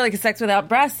sex early because sex without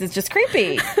breasts is just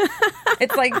creepy."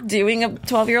 It's like doing a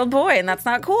 12-year-old boy, and that's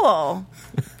not cool.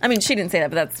 I mean, she didn't say that,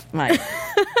 but that's my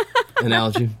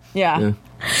Analogy. yeah.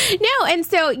 No, and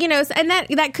so, and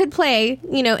that could play,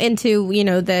 into,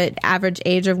 the average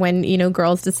age of when,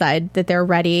 girls decide that they're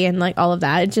ready and like all of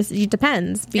that. It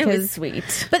depends because It was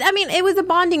sweet. But I mean, it was a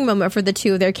bonding moment for the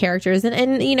two of their characters and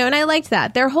and I liked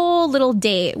that. Their whole little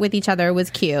date with each other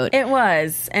was cute. It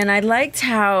was. And I liked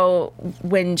how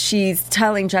when she's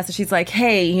telling Jessa, she's like,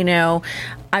 "Hey,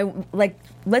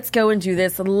 let's go and do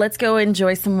this. Let's go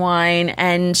enjoy some wine."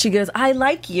 And she goes, "I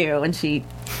like you." And she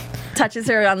touches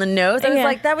her on the nose. I was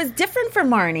like, that was different for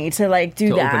Marnie to like do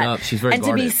To that. open up. She's very and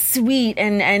to be guarded. sweet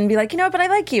and be like, but I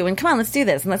like you, and come on, let's do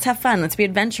this and let's have fun. Let's be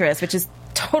adventurous, which is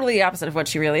totally the opposite of what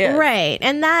she really is. Right.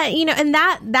 And that, and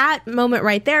that moment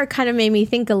right there kind of made me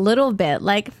think a little bit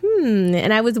like,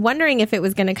 and I was wondering if it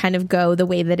was going to kind of go the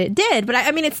way that it did. But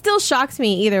I mean, it still shocks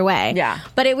me either way. Yeah.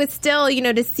 But it was still,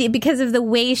 to see because of the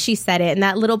way she said it and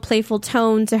that little playful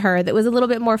tone to her that was a little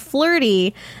bit more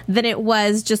flirty than it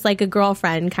was just like a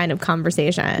girlfriend kind of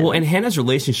conversation. Well, and Hannah's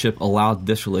relationship allowed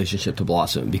this relationship to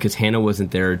blossom because Hannah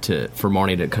wasn't there for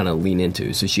Marnie to kind of lean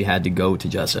into, so she had to go to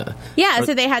Jessa. Yeah,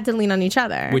 so they had to lean on each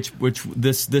other. Which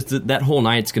that whole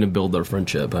night's going to build their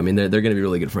friendship. I mean, they're going to be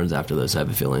really good friends after this, I have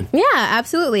a feeling. Yeah,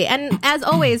 absolutely. And as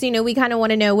always, we kind of want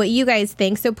to know what you guys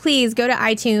think. So please go to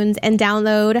iTunes and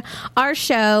download our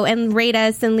show and rate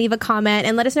us and leave a comment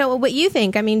and let us know what you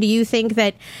think. I mean, do you think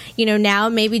that, now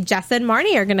maybe Jessa and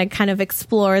Marnie are going to kind of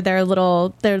explore their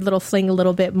little fling a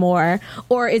little bit more?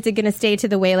 Or is it going to stay to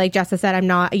the way, like Jessa said, I'm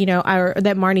not, or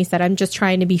that Marnie said, I'm just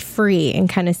trying to be free and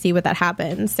kind of see what that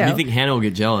happens. So Do you think Hannah will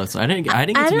get jealous? I didn't get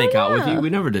to make out with you. We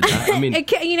never did that. I mean, it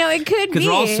could be. because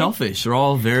they're all selfish. They're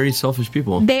all very selfish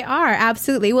people. They are,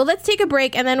 absolutely. Well, let's take a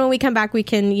break, and then when we come back, we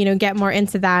can, get more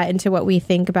into that, into what we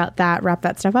think about that, wrap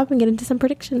that stuff up, and get into some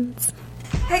predictions.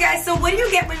 Hey guys, so what do you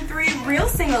get when 3 real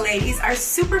single ladies are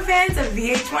super fans of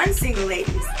VH1 single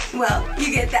ladies? Well,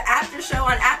 you get the after show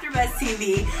on AfterBuzz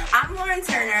TV. I'm Lauren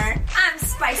Turner. I'm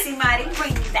Spicy Mighty,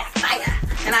 bringing that fire.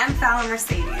 And I'm Fallon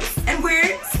Mercedes. And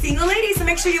we're single ladies, so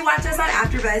make sure you watch us on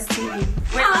AfterBuzz TV.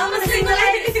 We're all the single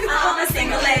ladies, all the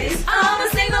single ladies, all the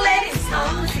single ladies,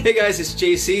 all the single. Hey guys, it's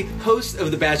JC, host of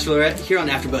The Bachelorette here on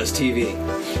AfterBuzz TV.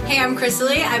 Hey, I'm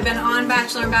Crystalie. I've been on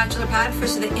Bachelor and Bachelor Pad for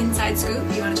the inside scoop.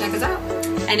 You want to check us out?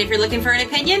 And if you're looking for an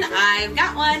opinion, I've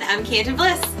got one. I'm Canton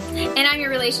Bliss. And I'm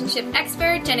your relationship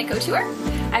expert, Jenna Couture.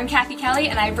 I'm Kathy Kelly,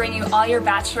 and I bring you all your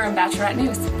Bachelor and Bachelorette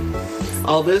news.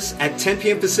 All this at 10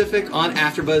 p.m. Pacific on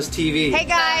AfterBuzz TV. Hey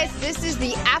guys, this is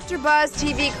the AfterBuzz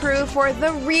TV crew for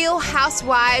The Real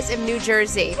Housewives of New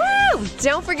Jersey. Woo!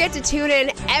 Don't forget to tune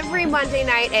in every Monday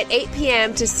night at 8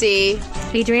 p.m. to see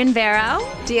Adrienne Barrow,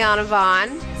 Deanna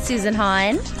Vaughn, Susan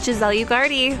Hahn, Giselle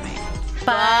Ugardi.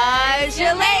 Buzz you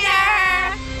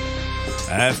later!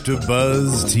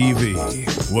 AfterBuzz TV.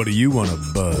 What do you want to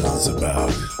buzz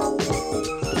about?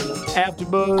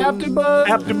 AfterBuzz. Oh,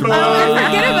 I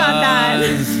forget about that.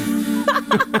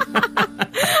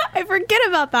 I forget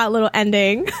about that little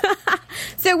ending.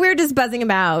 So we're just buzzing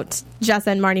about Jessa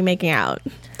and Marnie making out.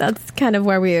 That's kind of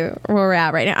where we're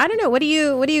at right now. I don't know. What do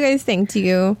you guys think?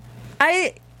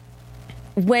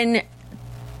 When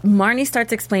Marnie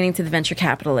starts explaining to the venture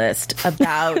capitalist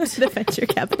about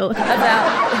about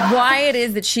why it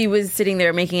is that she was sitting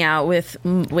there making out with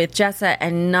Jessa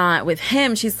and not with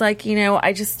him. She's like,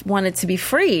 I just wanted to be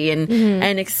free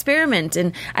and experiment.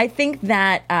 And I think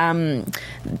that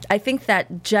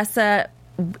Jessa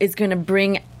is going to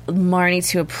bring Marnie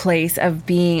to a place of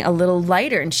being a little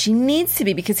lighter, and she needs to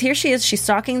be, because here she is, she's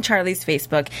stalking Charlie's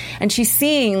Facebook, and she's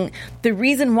seeing the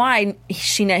reason why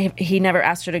he never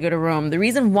asked her to go to Rome, the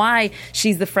reason why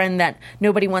she's the friend that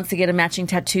nobody wants to get a matching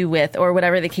tattoo with, or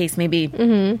whatever the case may be,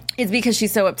 is because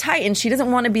she's so uptight, and she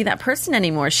doesn't want to be that person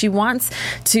anymore. She wants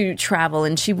to travel,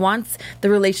 and she wants the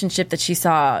relationship that she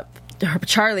saw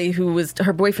Charlie, who was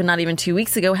her boyfriend not even 2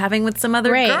 weeks ago, having with some other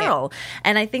girl.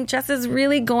 And I think Jess is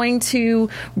really going to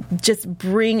just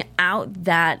bring out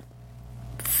that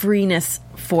freeness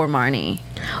for Marnie.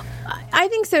 I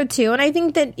think so too. And I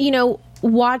think that,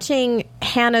 watching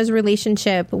Hannah's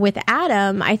relationship with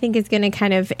Adam, I think is going to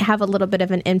kind of have a little bit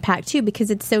of an impact too, because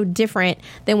it's so different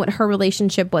than what her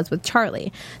relationship was with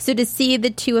Charlie. So to see the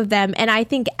two of them, and I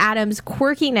think Adam's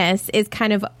quirkiness is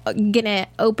kind of going to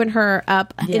open her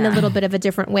up in a little bit of a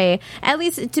different way, at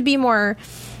least to be more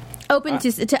open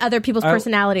to other people's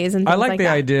personalities and things I like the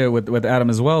that. idea with Adam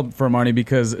as well for Marnie,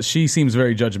 because she seems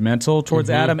very judgmental towards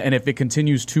Adam, and if it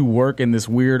continues to work in this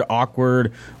weird,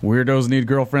 awkward, weirdos need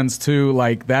girlfriends too,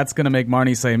 like that's going to make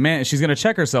Marnie say, man, she's going to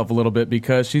check herself a little bit,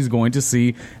 because she's going to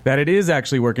see that it is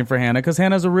actually working for Hannah, because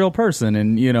Hannah's a real person,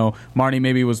 and Marnie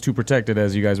maybe was too protected,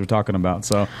 as you guys were talking about.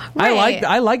 So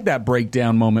I like that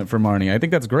breakdown moment for Marnie. I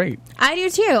think that's great. I do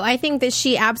too. I think that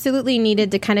she absolutely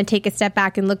needed to kind of take a step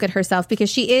back and look at herself, because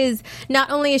she is, not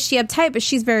only is she uptight, but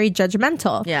she's very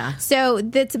judgmental. Yeah. So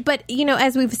but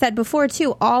as we've said before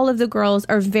too, all of the girls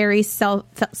are very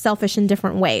selfish in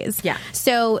different ways. Yeah.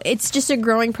 So it's just a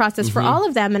growing process for all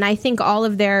of them, and I think all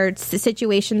of their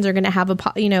situations are going to have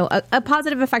a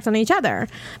positive effect on each other,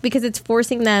 because it's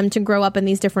forcing them to grow up in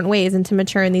these different ways and to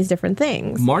mature in these different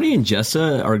things. Marnie and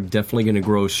Jessa are definitely going to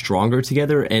grow stronger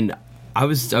together, and I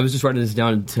was just writing this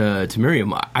down to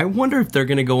Miriam. I wonder if they're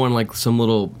going to go on like some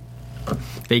little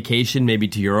vacation, maybe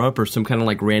to Europe, or some kind of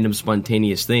like random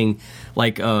spontaneous thing,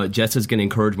 like Jessa's going to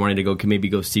encourage Marnie to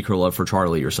go seek her love for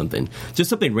Charlie or something,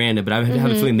 just something random. But I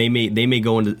have a feeling they may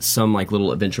go into some like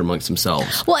little adventure amongst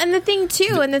themselves. Well, and the thing too,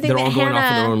 they're all going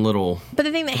off in their own little. But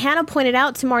the thing that Hannah pointed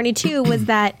out to Marnie too was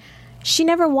that she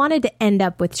never wanted to end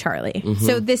up with Charlie.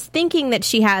 So this thinking that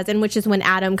she has, and which is when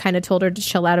Adam kind of told her to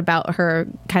chill out about her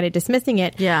kind of dismissing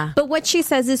it. Yeah. But what she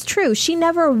says is true. She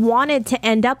never wanted to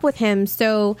end up with him.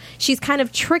 So she's kind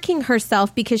of tricking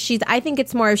herself, because I think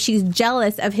it's more of she's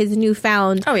jealous of his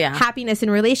newfound happiness in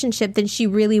relationship than she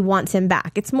really wants him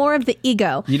back. It's more of the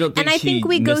ego. You don't think I think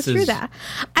we go through that.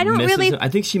 I don't really. I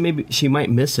think she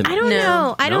might miss him. I don't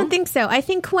know. I don't think so. I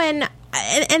think when.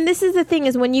 And this is the thing,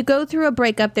 is when you go through a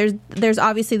breakup, there's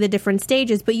obviously the different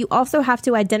stages, but you also have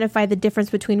to identify the difference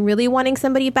between really wanting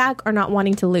somebody back or not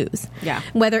wanting to lose. Yeah.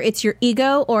 Whether it's your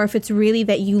ego or if it's really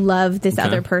that you love this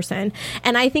other person.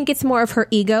 And I think it's more of her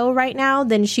ego right now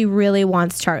than she really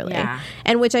wants Charlie. Yeah.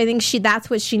 And which I think that's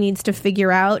what she needs to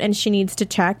figure out, and she needs to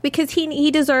check, because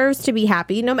he deserves to be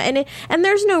happy. And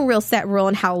there's no real set rule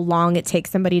on how long it takes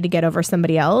somebody to get over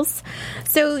somebody else.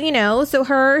 So, so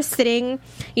her sitting,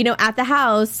 at the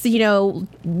house,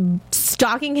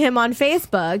 stalking him on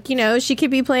Facebook. You know, she could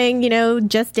be playing, you know,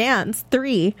 Just Dance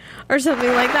 3 or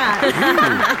something like that.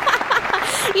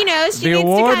 You know, she the needs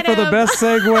award to kind for of, the best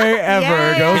segue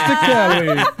ever goes to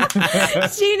Kelly.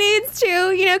 She needs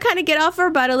to, you know, kind of get off her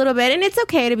butt a little bit. And it's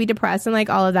okay to be depressed and like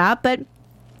all of that, but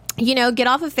you know, get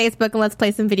off of Facebook and let's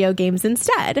play some video games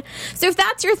instead. So if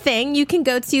that's your thing, you can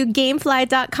go to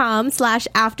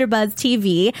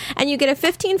gamefly.com/AfterBuzzTV and you get a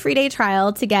 15 free day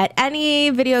trial to get any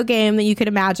video game that you could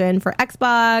imagine for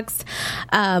Xbox,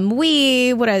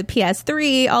 Wii,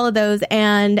 PS3, all of those.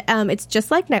 And it's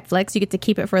just like Netflix. You get to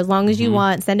keep it for as long as you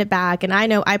want, send it back. And I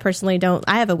know I personally don't,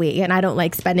 I have a Wii and I don't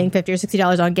like spending $50 or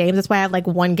 $60 on games. That's why I have like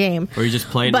one game. Or you just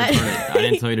play it and return it. I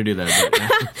didn't tell you to do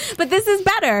that. But this is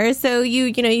better. So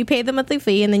you know, you pay the monthly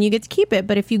fee and then you get to keep it.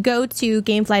 But if you go to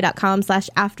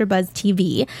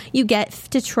gamefly.com/AfterBuzzTV, you get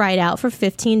to try it out for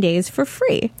 15 days for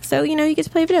free. So, you know, you get to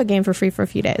play a video game for free for a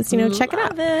few days. You know, check it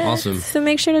out. Awesome. So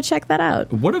make sure to check that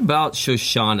out. What about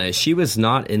Shoshana? She was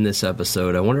not in this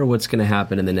episode. I wonder what's going to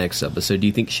happen in the next episode. Do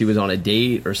you think she was on a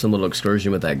date or some little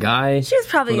excursion with that guy? She was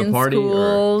probably in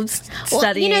school studying.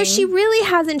 Well, you know, she really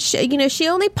hasn't. You know, she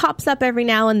only pops up every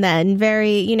now and then.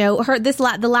 Very, you know,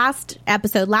 the last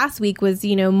episode last week was,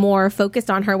 you know, more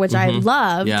focused on her, which I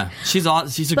loved. Yeah, she's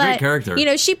a great character. You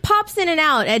know, she pops in and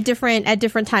out at different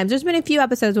times. There's been a few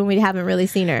episodes when we haven't really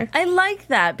seen her. I like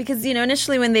that because, you know,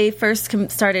 initially when they first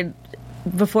started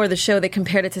before the show, they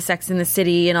compared it to Sex in the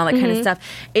City and all that kind of stuff.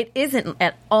 It isn't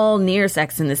at all near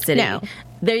Sex in the City. No.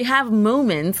 They have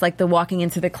moments like the walking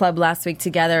into the club last week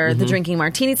together, the drinking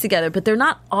martinis together, but they're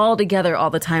not all together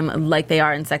all the time like they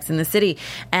are in Sex in the City.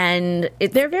 And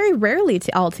they're very rarely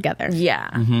all together. Yeah.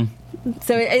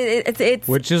 So it's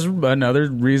which is another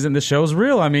reason the show's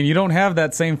real. I mean, you don't have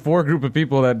that same group of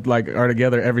people that like are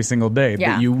together every single day.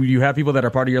 Yeah. You have people that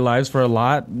are part of your lives for a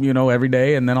lot, you know, every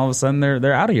day, and then all of a sudden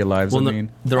they're out of your lives. Well, I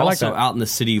mean, they're I like also that. out in the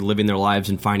city living their lives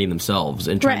and finding themselves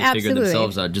and trying to figure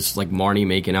themselves out. Just like Marnie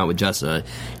making out with Jessa,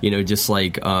 you know, just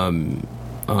like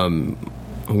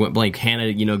Hannah,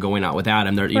 you know, going out with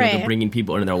Adam. They're, you know, they're bringing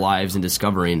people into their lives and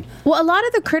discovering. Well, a lot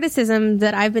of the criticism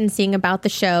that I've been seeing about the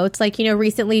show, it's like, you know,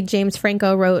 recently James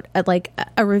Franco wrote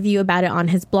a review about it on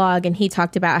his blog, and he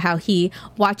talked about how he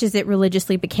watches it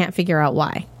religiously but can't figure out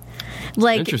why.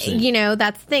 Like, you know,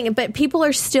 that's the thing. But people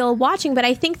are still watching. But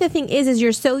I think the thing is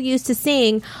you're so used to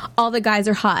seeing all the guys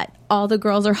are hot, all the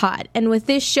girls are hot. And with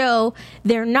this show,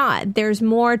 they're not. There's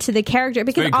more to the character.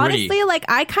 Because honestly, like,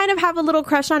 I kind of have a little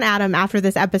crush on Adam after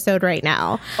this episode right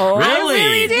now. Oh, really? I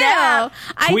really do. Yeah.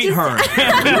 Tweet her.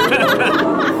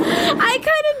 I kind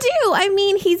of do. I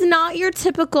mean, he's not your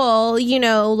typical, you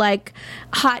know, like,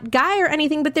 hot guy or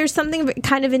anything, but there's something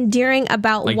kind of endearing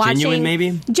about like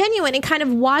watching. Genuine and kind of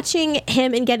watching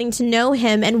him and getting to know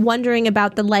him and wondering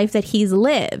about the life that he's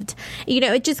lived. You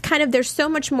know, it just kind of, there's so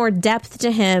much more depth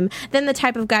to him than the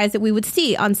type of guys that we would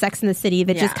see on Sex and the City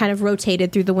that just kind of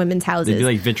rotated through the women's houses. They'd be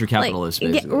like venture capitalists.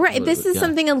 Like, right. This is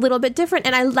something a little bit different.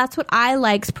 And that's what I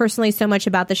like personally so much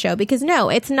about the show, because no,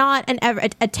 it's not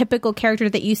a typical character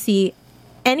that you see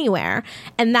anywhere,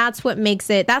 and that's what makes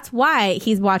it. That's why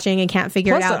he's watching and can't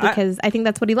figure it out, because I think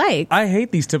that's what he likes. I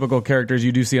hate these typical characters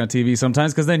you do see on TV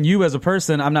sometimes, because then you as a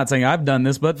person, I'm not saying I've done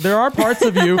this, but there are parts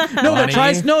of you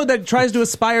that tries to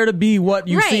aspire to be what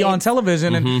you see on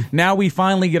television, and now we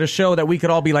finally get a show that we could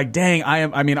all be like, dang,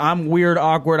 I'm weird,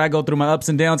 awkward, I go through my ups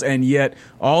and downs, and yet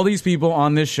all these people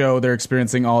on this show, they're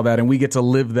experiencing all that, and we get to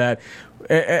live that.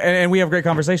 And we have great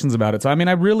conversations about it. So, I mean,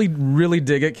 I really, really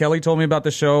dig it. Kelly told me about the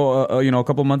show, you know, a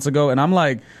couple months ago, and I'm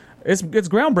like, it's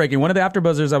groundbreaking. One of the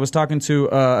AfterBuzzers I was talking to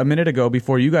a minute ago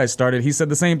before you guys started, he said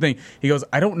the same thing. He goes,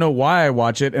 I don't know why I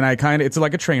watch it, and it's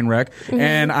like a train wreck,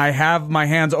 and I have my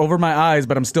hands over my eyes,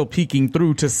 but I'm still peeking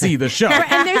through to see the show.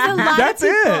 And there's a lot that's of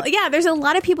people, it. Yeah, there's a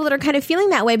lot of people that are kind of feeling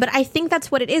that way, but I think that's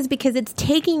what it is, because it's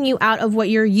taking you out of what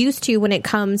you're used to when it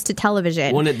comes to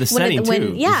television. The setting,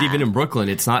 too. Is even in Brooklyn.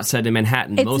 It's not set in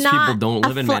Manhattan. Most people don't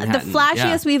live in Manhattan. The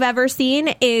flashiest we've ever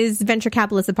seen is Venture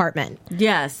Capitalist Apartment.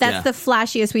 Yes. That's the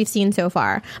flashiest we've seen so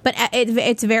far. But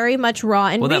it's very much raw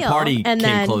and real. Well, that party and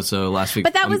came close though last week.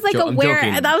 But that was like a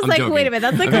where. That was like, wait a minute,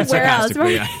 that's like a warehouse.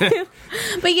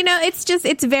 But you know,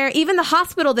 it's very. Even the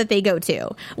hospital that they go to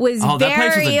was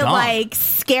very like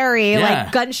scary.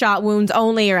 Like gunshot wounds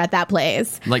only are at that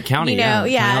place. Like county, you know,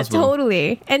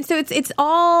 totally. And so it's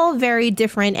all very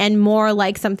different and more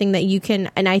like something that you can.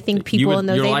 And I think people in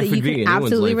those days that you can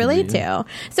absolutely relate to.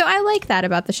 So I like that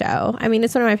about the show. I mean,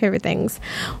 it's one of my favorite things.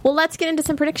 Well, let's get into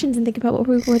some predictions and think about what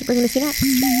we're going to see next.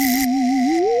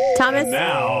 Thomas? And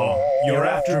now, your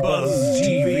AfterBuzz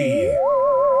TV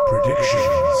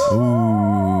predictions.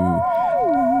 Ooh.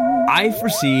 I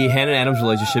foresee Hannah and Adam's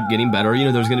relationship getting better. You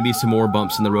know, there's going to be some more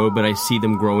bumps in the road, but I see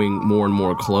them growing more and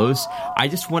more close. I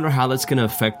just wonder how that's going to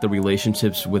affect the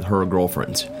relationships with her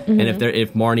girlfriends. And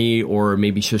if Marnie or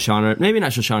maybe Shoshana, maybe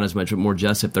not Shoshana as much, but more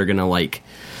Jess, if they're going to like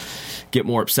get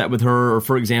more upset with her, or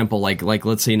for example, like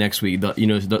let's say next week,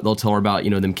 they'll tell her about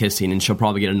them kissing, and she'll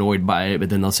probably get annoyed by it, but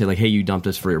then they'll say like, hey, you dumped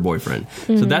us for your boyfriend.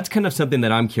 So that's kind of something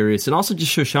that I'm curious, and also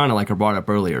just Shoshana, like I brought up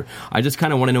earlier. I just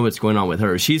kind of want to know what's going on with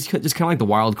her. She's just kind of like the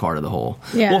wild card of the whole.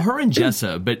 Yeah. Well, her and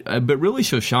Jessa, but really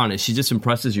Shoshana, she just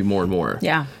impresses you more and more.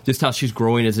 Yeah. Just how she's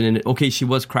growing as okay, she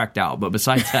was cracked out, but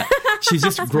besides that. She's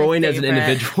just growing as an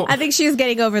individual. I think she was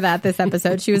getting over that this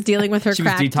episode. She was dealing with her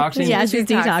crack. She was detoxing? Yeah, she was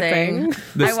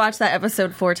detoxing. I watched that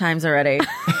episode 4 times already.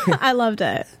 I loved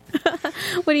it.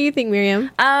 What do you think, Miriam?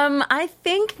 I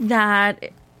think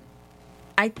that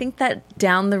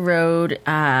down the road,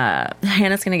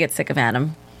 Hannah's going to get sick of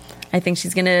Adam. I think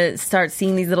she's going to start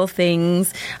seeing these little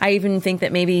things. I even think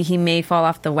that maybe he may fall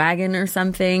off the wagon or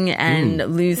something and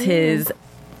lose his...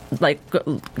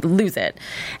 lose it,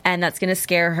 and that's going to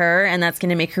scare her, and that's going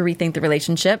to make her rethink the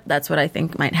relationship. That's what I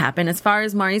think might happen. As far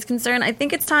as Marnie's concerned, I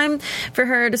think it's time for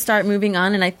her to start moving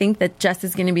on, and I think that Jess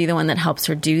is going to be the one that helps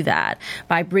her do that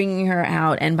by bringing her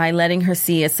out and by letting her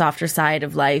see a softer side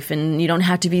of life. And you don't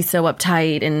have to be so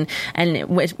uptight, and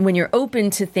when you're open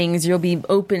to things, you'll be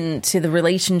open to the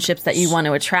relationships that you want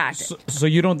to attract. So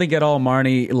you don't think at all,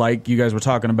 Marnie, like you guys were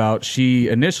talking about, she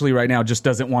initially right now just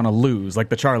doesn't want to lose, like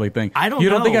the Charlie thing. I don't You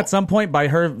know. don't think at some point, by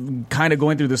her kind of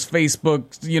going through this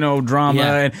Facebook, drama,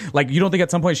 and like you don't think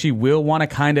at some point she will want to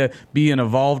kind of be an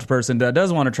evolved person that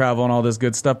does want to travel and all this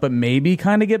good stuff, but maybe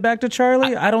kind of get back to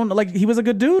Charlie? I don't like. He was a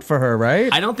good dude for her,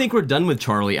 right? I don't think we're done with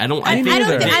Charlie. I think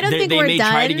we're may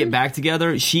done. try to get back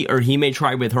together. She or he may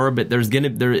try with her, but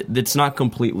it's not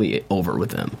completely over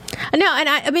with them. No, and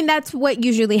I mean that's what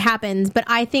usually happens, but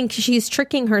I think she's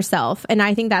tricking herself, and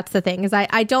I think that's the thing is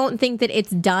I don't think that it's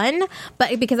done,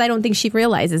 but because I don't think she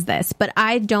realizes this, but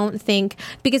I don't think,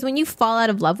 because when you fall out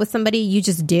of love with somebody, you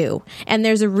just do, and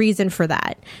there's a reason for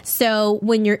that. So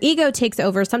when your ego takes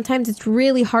over, sometimes it's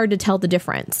really hard to tell the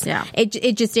difference. Yeah,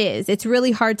 it just is. It's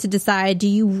really hard to decide, do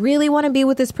you really want to be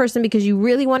with this person because you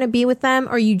really want to be with them,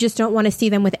 or you just don't want to see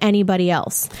them with anybody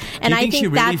else? And I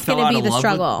think that's going to be the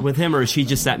struggle with him, or is she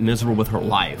just that miserable with her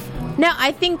life? No,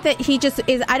 I think that he just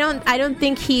is. I don't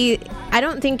think she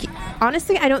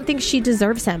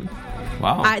deserves him.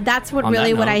 Wow. That's what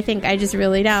I think. I just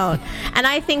really don't. And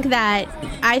I think that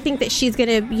she's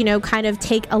going to, kind of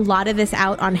take a lot of this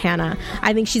out on Hannah.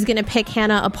 I think she's going to pick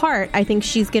Hannah apart. I think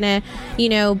she's going to,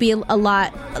 be a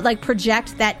lot, like,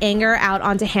 project that anger out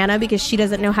onto Hannah because she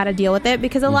doesn't know how to deal with it,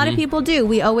 because a lot of people do.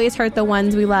 We always hurt the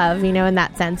ones we love, in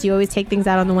that sense. You always take things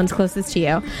out on the ones closest to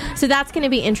you. So that's going to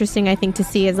be interesting, I think, to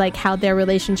see is like how their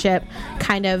relationship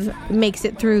kind of makes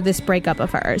it through this breakup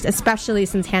of hers, especially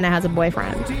since Hannah has a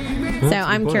boyfriend. So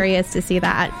I'm curious to see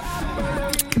that.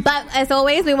 But as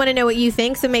always, we want to know what you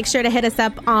think, so make sure to hit us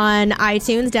up on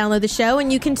iTunes, download the show,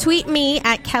 and you can tweet me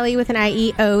at Kelly with an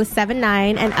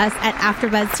IEO79 and us at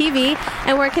AfterBuzz TV.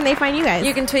 And where can they find you guys?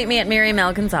 You can tweet me at Miriam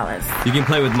L. Gonzalez. You can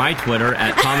play with my Twitter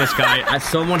at Thomas Guy.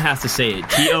 Someone has to say it.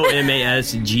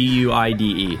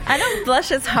 TOMASGUIDE. I don't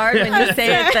blush as hard when you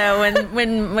say it, though.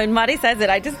 When Madi says it,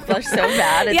 I just blush so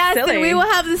bad. It's silly. And we will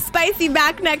have the spicy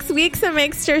back next week, so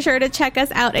make sure to check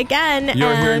us out again.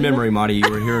 You're here in memory, Madi. You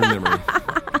were here in memory.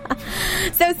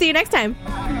 So see you next time.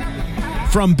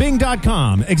 From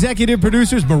Bing.com, executive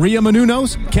producers Maria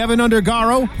Menounos, Kevin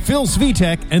Undergaro, Phil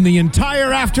Svitek, and the entire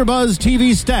AfterBuzz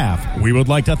TV staff, we would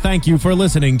like to thank you for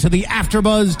listening to the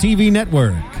AfterBuzz TV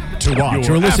network. To watch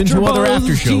or listen to other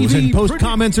after shows and post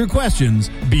comments or questions,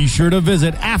 be sure to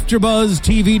visit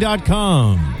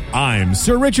AfterBuzzTV.com. I'm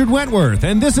Sir Richard Wentworth,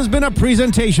 and this has been a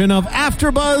presentation of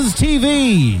AfterBuzz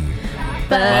TV.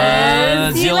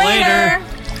 Buzz you later.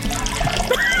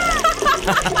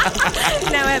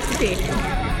 Now I have to pee.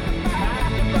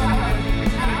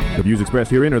 The views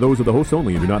expressed herein are those of the hosts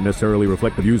only and do not necessarily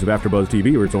reflect the views of AfterBuzz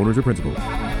TV or its owners or principals.